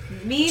pins.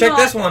 Meanwhile, Check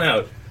this one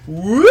out.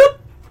 Whoop.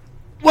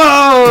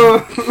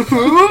 Whoa!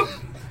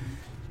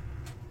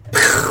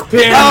 Pins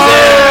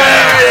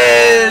There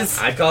it is.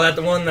 I call that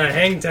the one the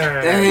hang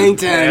time. The hang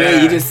time.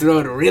 Yeah, you just throw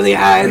it really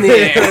high in the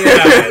air.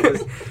 Yeah.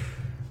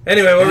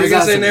 Anyway, what were you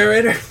That's going to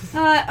say,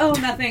 awesome.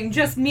 narrator? nothing.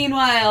 Just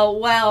meanwhile,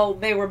 while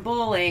they were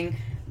bowling,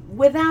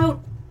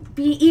 without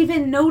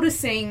even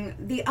noticing,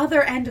 the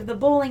other end of the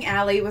bowling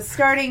alley was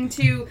starting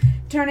to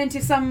turn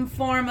into some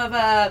form of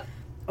a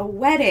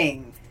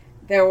wedding.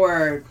 There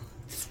were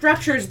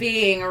structures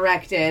being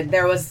erected.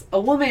 There was a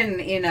woman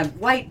in a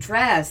white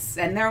dress,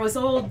 and there was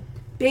old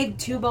Big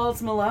Two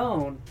Balls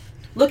Malone.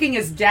 looking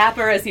as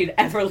dapper as he'd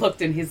ever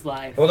looked in his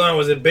life. Hold on,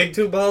 was it big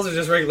two balls or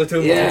just regular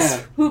two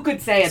balls? Who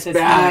could say at this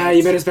point?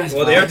 You better specify.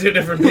 Well, they are two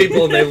different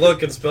people, and they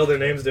look and spell their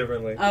names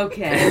differently.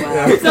 Okay,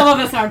 well, some of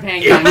us aren't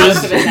paying that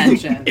much of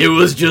attention. It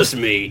was just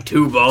me.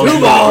 2 balls.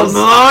 2 balls,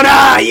 Malone.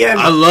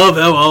 I love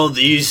how all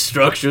these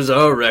structures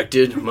are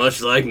erected,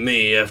 much like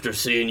me after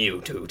seeing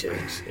you 2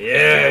 tits.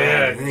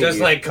 Yeah. Just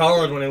like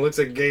Colin when he looks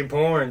at gay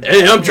porn.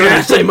 Hey, I'm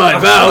trying to say my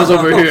vows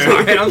over here.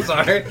 I'm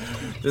sorry.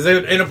 Is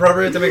it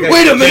inappropriate to make a...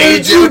 Wait a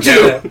minute, you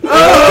two!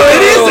 Oh,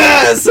 it is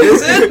us!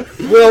 Is it?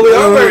 Well, we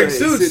are wearing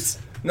suits.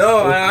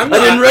 No, I'm not.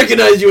 I didn't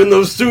recognize you in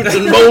those suits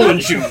and bowling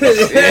shoes.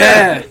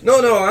 Yeah.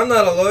 No, I'm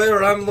not a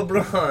lawyer. I'm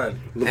LeBron.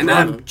 And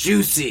I'm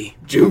Juicy.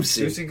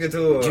 Juicy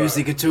Couture.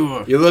 Juicy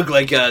Couture. You look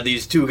like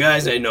these 2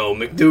 guys I know,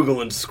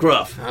 McDougal and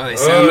Scruff. Oh, they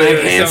sound like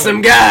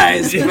handsome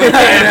guys.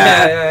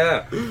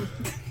 Yeah.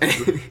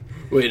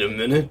 Wait a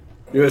minute.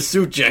 Your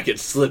suit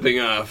jacket's slipping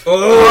off.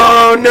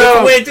 Oh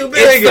no! It's way too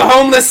big. It's the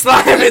homeless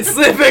slime. It's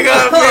slipping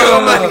off.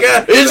 Oh my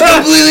god! It's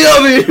completely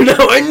obvious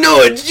now. I know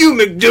it's you,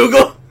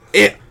 McDougal.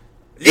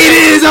 It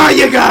is. Oh,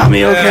 you got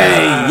me.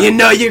 Okay. You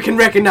know you can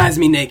recognize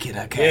me naked.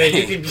 Okay. Yeah,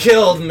 you could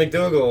kill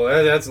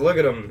McDougal. That's look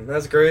at him.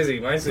 That's crazy.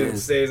 My suit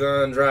stays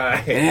on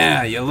dry.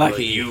 Yeah, you're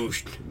lucky. Well,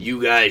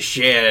 you guys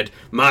shared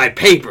my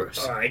papers.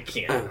 Oh, I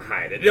can't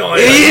hide it. No,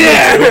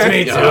 Yeah.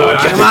 me too.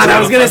 Come on,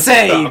 I was gonna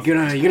say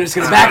you're just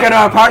gonna back out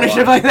our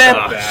partnership like that.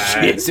 Oh,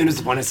 As soon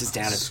as one of us is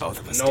down, it's both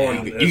of us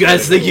down. You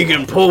guys think you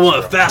can pull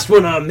a fast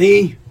one on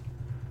me?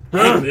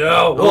 Huh?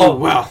 Yeah,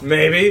 well,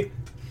 maybe.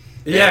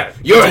 Yeah.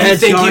 Your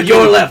head's gone,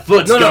 your left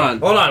foot's No, gone.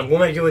 hold on. We'll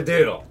make you a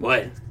deal.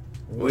 What?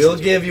 We'll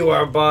give you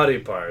our body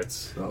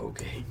parts.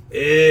 Okay.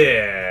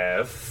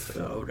 If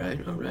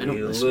Alright.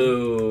 we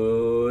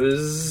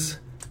lose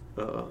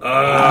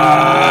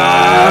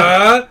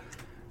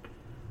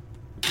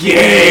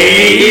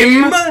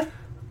Game of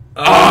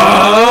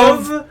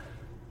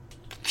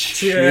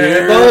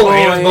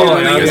bowling.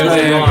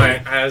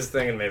 Bowling. I was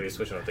thinking maybe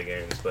switching up the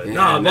games, but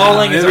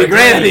bowling is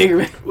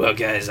great. Well,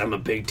 guys, I'm a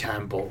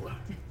big-time bowler.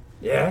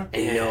 Yeah?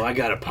 And you know, I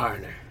got a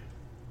partner.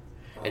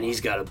 And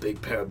he's got a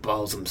big pair of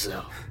balls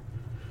himself.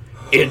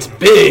 It's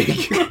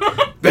big.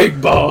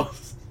 Big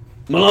balls.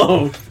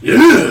 Malone. Yeah.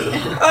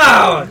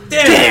 Oh,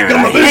 damn.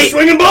 Got my big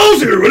swinging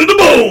balls here, ready to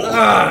bowl.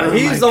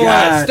 He's the one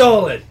that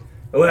stole it.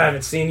 Oh, I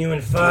haven't seen you in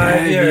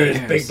 5 years,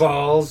 big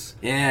balls.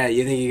 Yeah,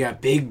 you think you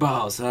got big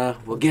balls, huh?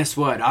 Well, guess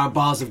what? Our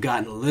balls have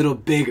gotten a little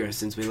bigger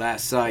since we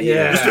last saw you.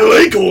 Yeah. They're still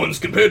acorns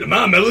compared to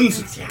my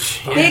melons. Yeah.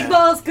 Big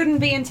Balls couldn't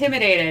be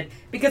intimidated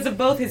because of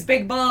both his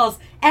big balls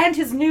and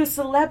his new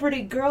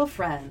celebrity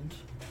girlfriend.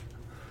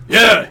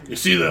 Yeah, you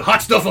see the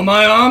hot stuff on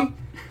my arm?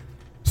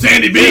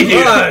 Sandy B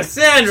here.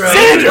 Sandra!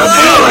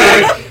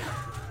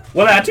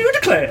 Well, I do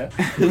declare.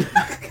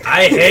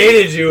 I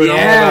hated you and all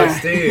about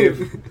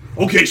Steve.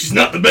 Okay, she's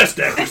not the best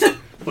actress,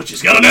 but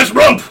she's got a nice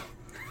rump.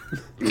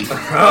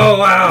 Oh,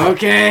 wow.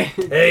 Okay.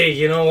 Hey,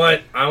 you know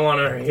what? I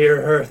want to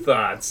hear her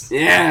thoughts.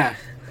 Yeah.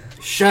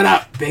 Shut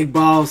up, big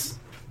balls.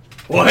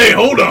 Well, hey,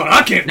 hold on.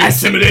 I can't be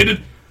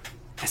intimidated.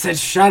 I said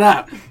shut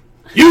up.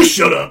 You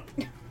shut up.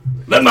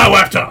 Let my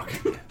wife talk.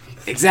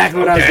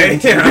 Exactly what I was getting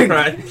to. Yeah,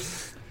 right.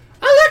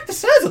 I like the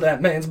size of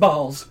that man's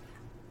balls.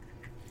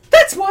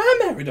 That's why I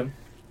married him.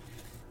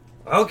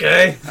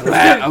 Okay. You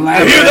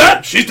hear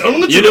that? She's telling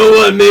the truth. You know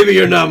what? Maybe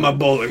you're not my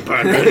bowling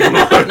partner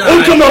anymore.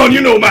 Oh, come on.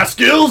 You know my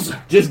skills.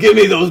 Just give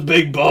me those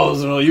big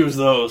balls and I'll use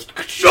those.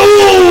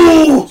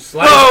 Oh!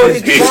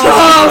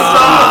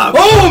 Stop!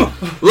 Oh!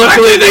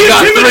 Luckily, they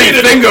got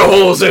 3 finger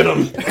holes in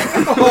them.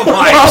 Oh,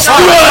 my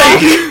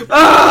Strike!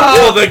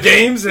 Well, the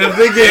games have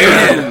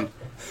begun.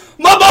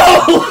 My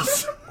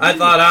balls! I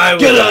thought I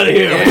would. Get out of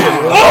here. Yeah.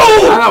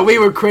 Oh! I thought we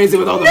were crazy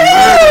with all the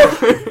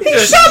murder. He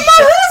shot my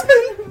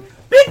husband!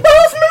 Big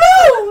Balls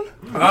Malone!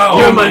 Oh,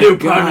 You're my new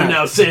partner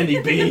now, Sandy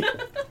B.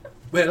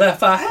 Well,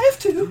 if I have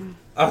to.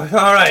 All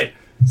right.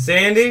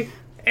 Sandy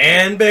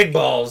and Big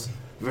Balls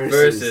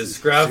versus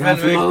Scruff and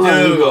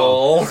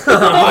McDougal.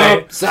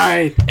 Oh,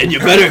 sorry. And you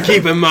better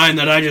keep in mind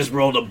that I just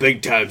rolled a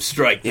big-time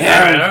strike.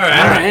 Yeah,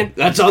 all right.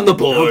 That's on the No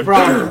board.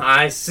 problem.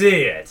 I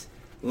see it.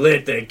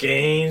 Let the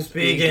games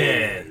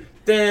begin.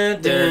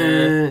 Dun, dun,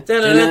 dun,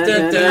 dun, dun,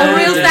 dun, dun. A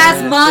real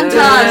fast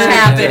montage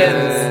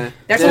happens.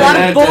 There's a lot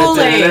of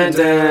bowling.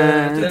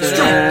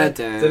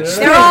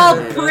 They're all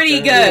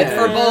pretty good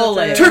for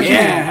bowling.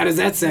 Yeah, how does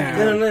that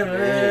sound?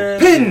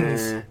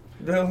 Pins.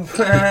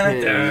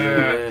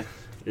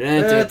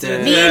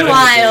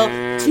 Meanwhile,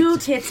 Two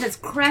Tits has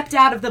crept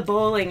out of the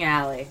bowling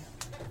alley.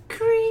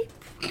 Creep,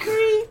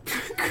 creep,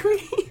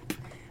 creep.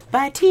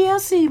 By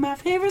TLC, my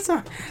favorite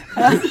song.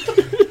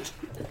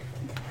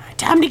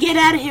 Time to get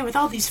out of here with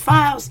all these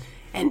files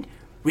and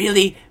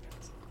really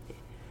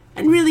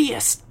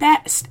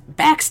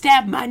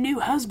backstab my new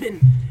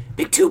husband,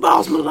 Big 2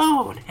 Balls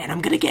Malone. And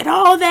I'm gonna get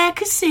all that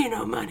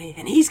casino money,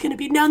 and he's gonna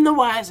be none the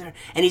wiser,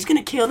 and he's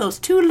gonna kill those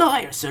 2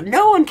 lawyers so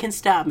no one can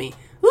stop me.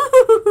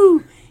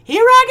 Woo-hoo-hoo-hoo.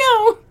 Here I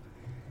go.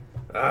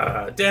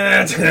 Hey,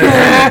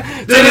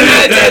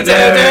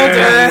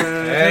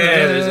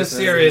 there's a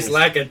serious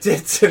lack of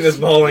tits in this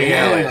bowling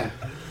alley.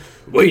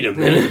 Wait a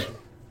minute.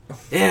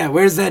 Yeah,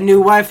 where's that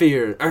new wife of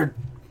yours?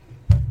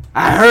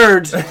 I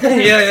heard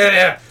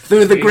yeah.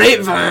 through the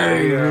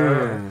grapevine.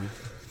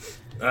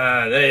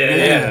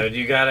 Yeah.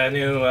 You got a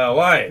new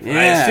wife. Yeah.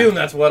 I assume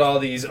that's what all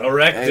these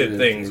erected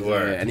things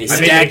were. And he I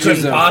mean, it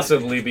couldn't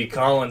possibly be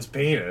Colin's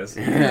penis.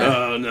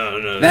 No,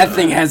 no. That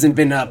thing hasn't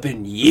been up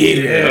in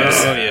years.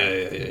 Oh,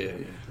 yeah.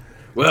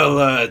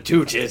 Well,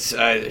 Two Tits,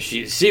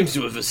 she seems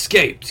to have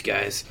escaped,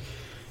 guys.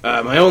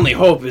 My only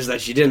hope is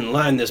that she didn't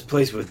line this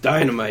place with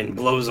dynamite and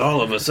blows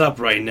all of us up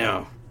right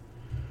now.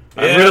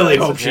 I really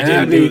hope she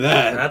didn't do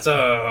that. That's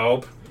a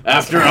hope.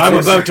 After I'm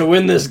about to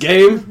win this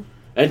game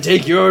and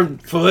take your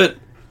foot,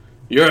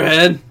 your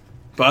head,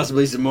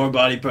 possibly some more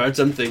body parts,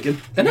 I'm thinking.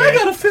 And I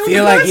got a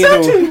Feel like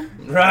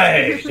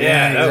Right,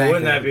 yeah, exactly.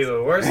 wouldn't that be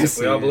the worst if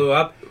we all blew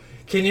up?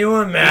 Can you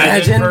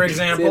imagine, for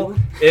example,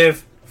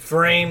 if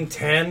frame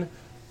 10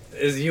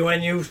 is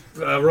when you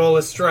roll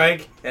a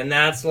strike, and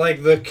that's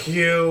like the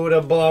cue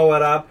to blow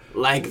it up?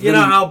 Like You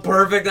know how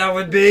perfect that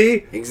would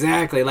be?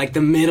 Exactly, like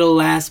the middle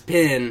last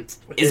pin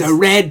is a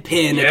red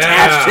pin Yeah.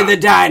 attached to the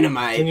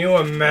dynamite. Can you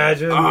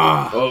imagine?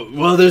 Oh,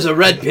 well, there's a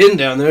red pin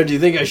down there. Do you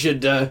think I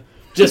should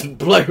just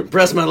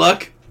press my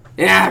luck?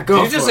 Yeah, go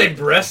Did you for just it. say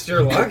breast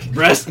your luck?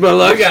 Breast my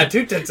luck? You got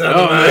two tits on Oh,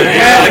 the mind.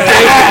 yeah, I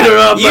can't get her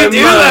off my You mind.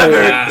 love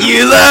her. Yeah.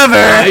 You love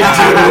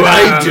her.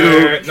 I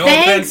do. No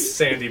Thanks. offense,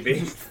 Sandy B.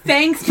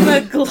 Thanks to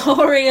a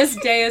glorious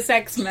Deus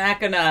Ex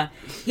Machina,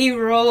 he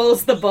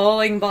rolls the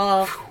bowling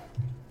ball.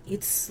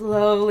 It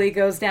slowly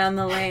goes down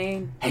the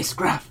lane. Hey,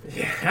 Scruff.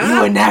 Yeah? You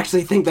wouldn't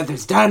actually think that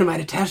there's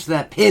dynamite attached to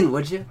that pin,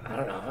 would you? I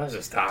don't know. I was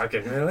just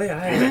talking, really.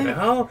 I don't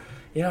know.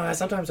 You know,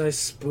 sometimes I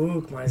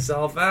spook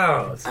myself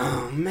out.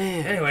 Oh,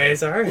 man. Anyway,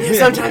 sorry.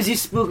 Sometimes you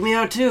spook me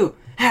out, too.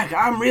 Heck,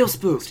 I'm real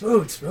spooked.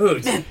 Spooked.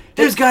 Man,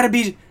 there's gotta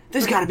be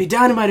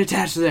dynamite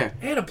attached to there.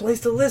 And a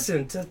place to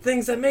listen to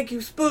things that make you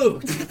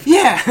spooked.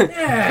 Yeah.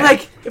 Yeah.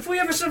 Like, if we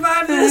ever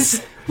survive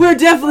this, we're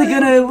definitely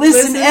gonna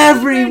listen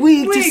every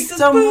week to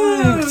some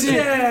Spooked.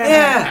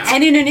 Yeah.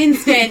 And in an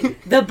instant,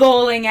 the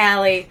bowling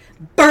alley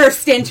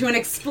burst into an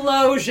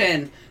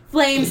explosion.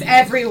 Flames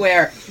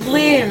everywhere.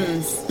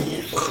 Limbs.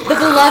 The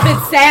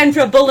beloved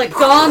Sandra Bullock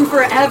gone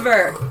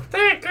forever.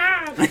 thank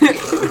God.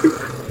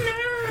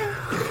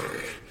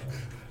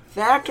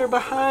 The actor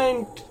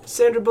behind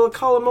Sandra Bullock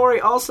Calamari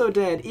also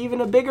dead.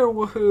 Even a bigger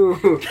woohoo.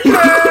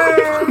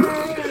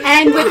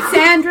 And with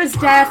Sandra's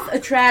death, a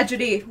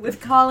tragedy.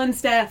 With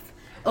Colin's death,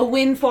 a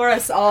win for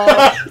us all.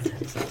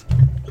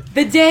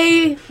 The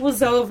day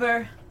was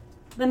over.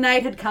 The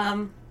night had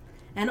come.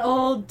 And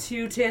old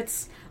Two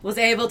Tits was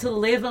able to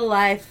live a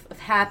life of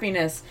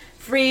happiness,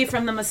 free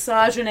from the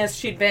misogynist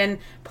she'd been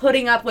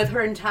putting up with her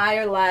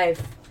entire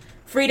life,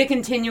 free to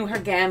continue her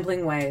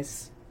gambling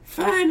ways.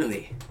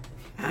 Finally,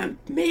 I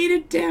made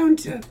it down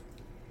to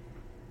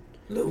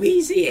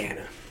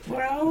Louisiana,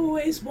 where I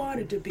always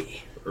wanted to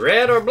be.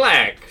 Red or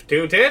black?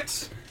 Two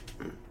tits?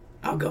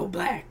 I'll go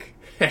black.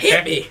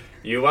 Hit me.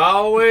 You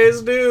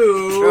always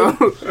do.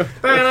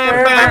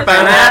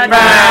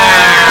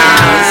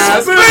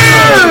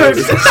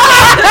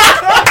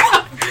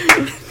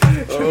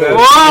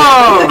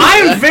 Whoa!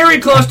 I am very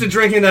close to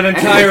drinking that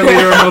entire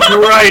liter of milk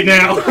right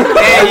now.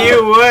 Yeah,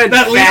 you would,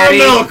 That fatty.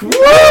 liter of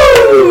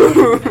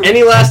milk. Woo!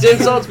 Any last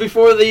insults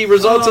before the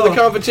results of the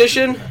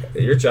competition?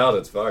 Your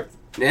childhood's fucked.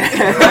 Yeah.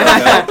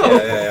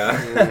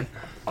 Yeah.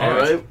 All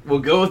right, we'll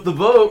go with the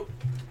vote.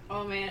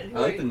 Oh man. I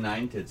like the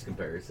 9 tits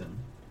comparison.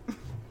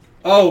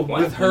 Oh,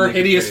 What? with her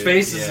hideous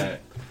face. Yeah.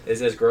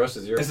 Is as gross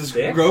as your Is this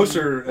dick? gross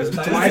or as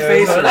Yeah. my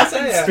face? Or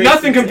Yeah.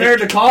 nothing compared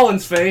to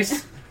Colin's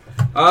face.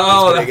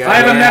 Oh, pretty good. I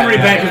have a memory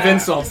Yeah. bank of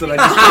insults that I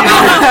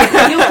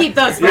just You'll keep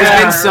those. There's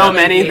Yeah. been so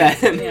many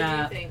that...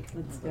 Yeah, Think.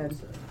 that's good.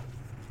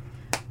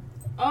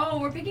 Oh,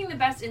 we're picking the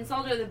best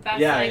insult or the best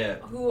Yeah, like yeah.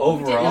 who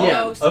Overall? did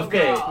the most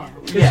Okay. overall.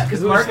 Yeah,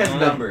 because Mark has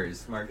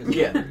numbers. Mark has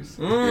Yeah. numbers.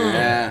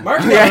 Yeah.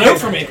 Mark's got it out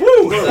for me.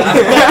 Woo!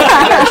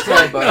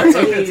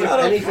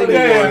 Anything you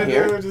want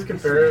here? Just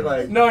compare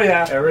like No,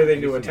 yeah.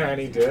 everything to a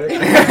tiny dick.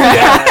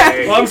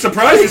 Well, I'm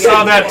surprised you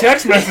saw that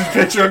text message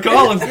picture of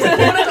Colin's.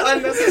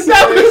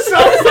 That was so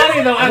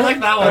funny, though. I like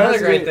that one. Another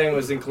great thing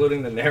was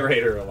including the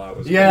narrator a lot.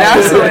 Was Yeah,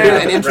 Absolutely,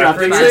 and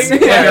interrupting us.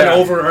 Like an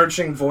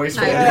overarching voice.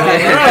 I Oh, know.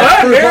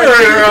 that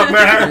narrator up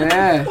there.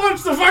 Yeah. What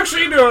the fuck's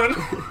she doing?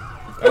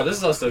 Oh, this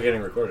is all still getting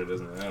recorded,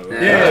 isn't it? Oh,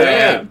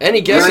 Yeah.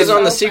 Any guesses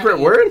on the secret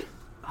word?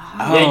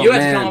 Yeah, you had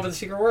to man. come up with a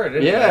secret word,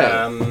 didn't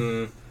Yeah.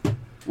 you?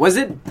 Was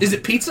it? Is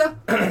it pizza?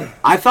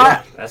 I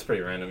thought... That's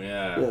pretty random,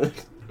 yeah.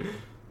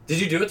 Did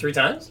you do it 3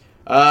 times?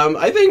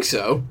 I think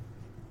so.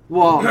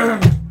 Well,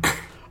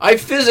 I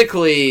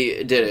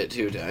physically did it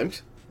 2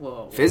 times.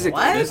 Whoa. physically.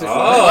 What? This is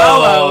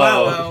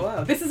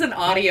Whoa. This is an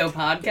audio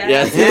podcast.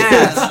 Yes.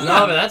 Yes.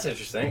 No, but that's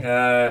interesting.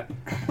 I'm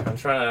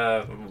trying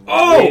to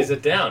Oh! raise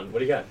it down. What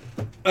do you got?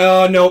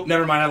 Nope,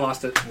 never mind. I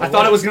lost it. I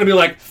thought it was gonna be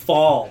like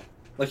fall,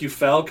 like you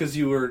fell because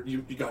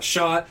you got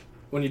shot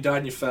when you died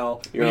and you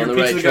fell. You're When on you the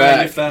were right pizza guy and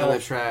track. You fell. On the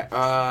track.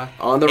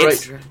 On the right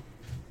It's- track.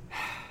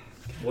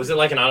 Was it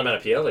like an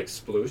onomatopoeia, like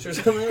sploosh or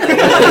something?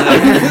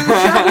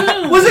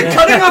 Was it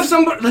cutting off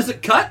somebody. Does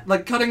it cut?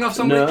 Like cutting off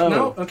somebody?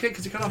 No. Okay,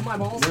 because you cut off my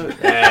balls. No.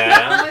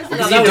 Yeah. He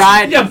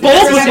died. Yeah,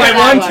 both with my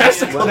one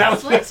testicle.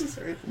 That was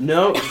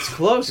No, it's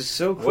close. It's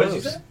so close. What did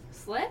you say?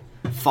 Slip?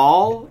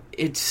 Fall?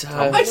 It's.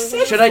 I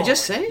said should fall. I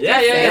just say it?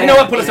 Yeah. You know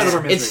what? Put us out of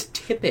our misery. It's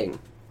tipping.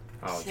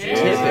 Oh,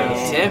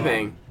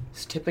 Tipping.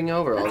 It's tipping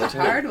over all the That's a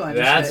time. hard one.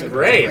 That's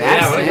great.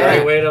 That's What a great.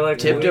 great way to like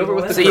Tipped over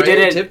with the So you did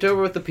it- tipped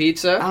over with the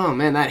pizza. Oh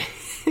man, that.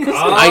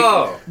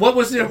 Oh. What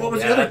was the other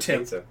that's tip?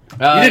 pizza.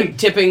 You didn't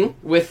tipping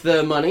with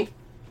the money.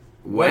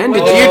 When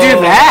did Oh, you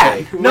do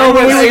that? No,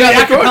 when we were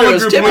got the the quarter, acapella it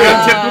was group, tipping. we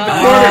got tipped with the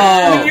quarter.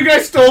 And then you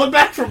guys stole it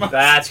back from us.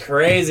 That's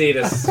crazy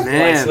to like,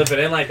 Man. slip it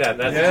in like that.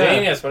 That's Yeah.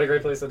 genius. What a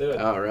great place to do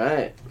it. All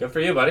right, Good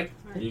for you, buddy.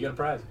 You get a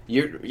prize.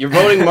 you're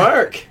voting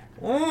Mark.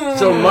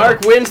 So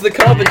Mark wins the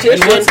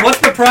competition. And what's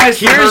the prize?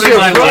 for Here's voting your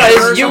my prize.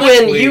 wife? You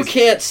win. Please. You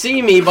Can't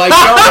See Me by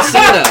John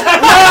Cena.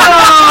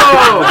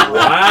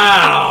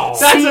 Wow.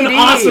 That's an CD.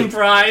 awesome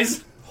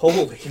prize.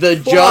 Holy. The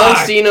John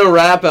Cena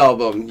rap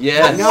album.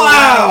 Yes.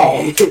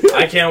 Wow.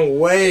 I can't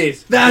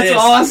wait. That's This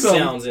awesome.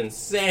 Sounds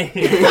insane.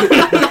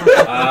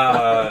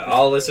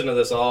 I'll listen to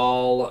this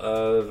all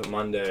of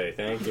Monday.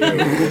 Thank you.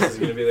 This is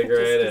going to be the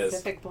greatest.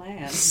 Specific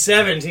plan.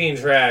 17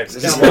 tracks.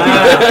 Come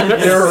on.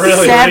 You're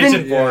really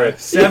reaching for it.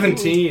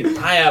 17.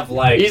 I have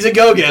like He's a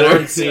go-getter.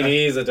 4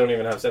 CDs that don't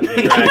even have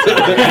 17 tracks on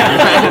them.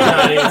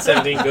 Not even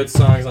 17 good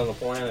songs on the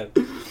planet.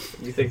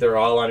 You think they're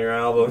all on your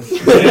album?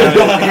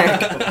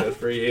 Good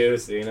for you,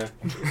 Cena.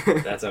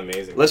 That's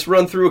amazing. Let's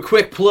run through a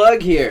quick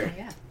plug here.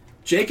 Yeah.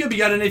 Jacob, you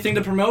got anything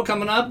to promote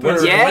coming up?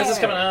 When's, or- Yeah. when's this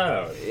coming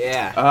out?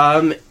 Yeah.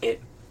 I'm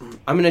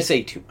gonna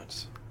say 2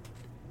 months.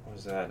 What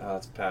was that? Oh,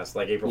 it's past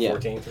like April Yeah.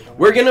 14th or something?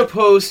 We're gonna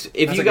post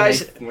if That's you like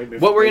guys.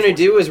 What we're gonna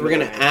do is we're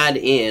gonna add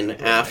in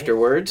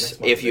afterwards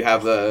if you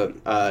have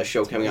a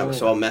show coming up.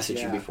 So I'll message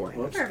you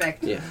beforehand.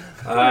 Perfect. Yeah.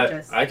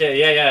 Gorgeous. Okay,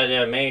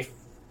 yeah. May.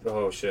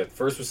 Oh shit.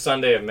 First was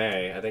Sunday of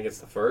May. I think it's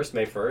the first,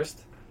 May 1st.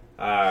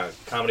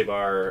 Comedy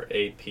Bar,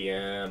 8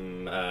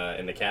 p.m.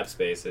 In the Cap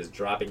Space is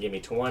dropping. Give me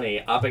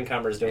 20. Up and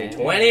comers doing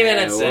 20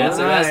 minutes. Sets.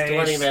 So that's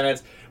 20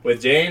 minutes with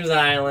James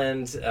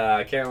Island,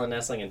 Carolyn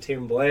Nestling, and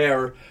Tim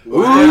Blair.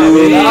 Ooh.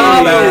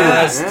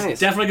 Nice.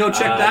 Definitely go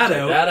check that Check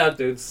out. that out,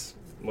 dudes.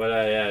 What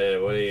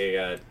do you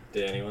got?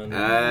 Anyone?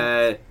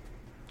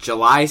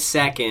 July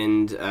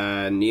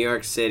 2nd, New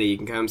York City. You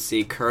can come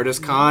see Curtis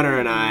Connor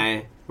and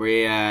I.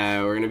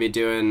 We're gonna be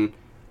doing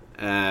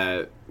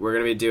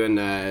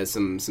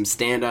some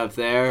stand up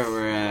there.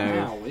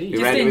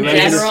 Just in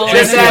general.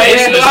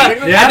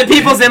 At the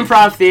People's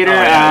Improv Theater.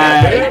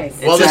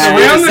 Well, it's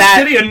Around the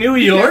city of New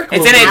York.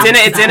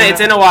 It's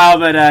in a while,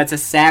 but it's a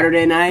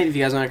Saturday night. If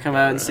you guys want to come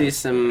out and see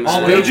some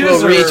All We'll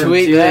ages or-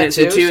 retweet that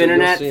too. two so you'll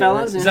internet see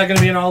fellas. Is that going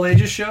to be an all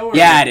ages show? Or?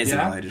 Yeah, it is an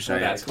all-ages show. Oh,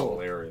 Yeah. that's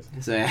hilarious.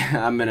 So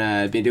I'm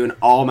gonna be doing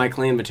all my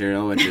clean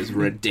material, which is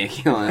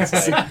ridiculous.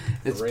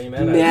 It's 3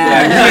 minutes.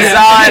 Yeah, you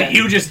saw it.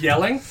 You just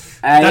yelling?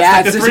 Yeah,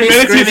 like it's the just 3 me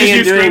minutes, it's screaming just and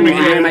you doing, screaming,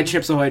 and doing yeah. my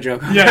Chips Ahoy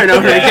joke over Yeah. and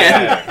over again.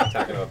 Yeah.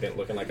 Talking about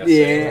looking like a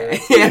Yeah,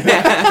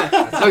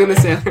 sailor. Talking the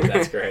sailor.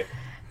 That's great.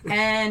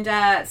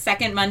 And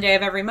second Monday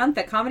of every month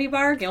at Comedy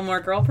Bar, Gilmore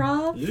Girl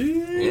Prov.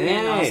 You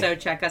can also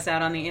check us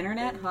out on the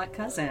internet, Hot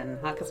Cousin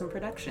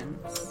Productions.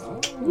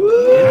 Oh.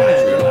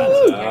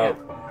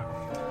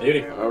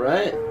 Beauty. All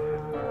right.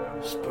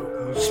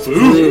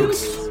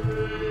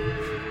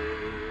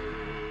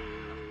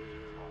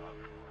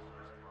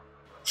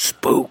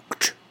 Spook.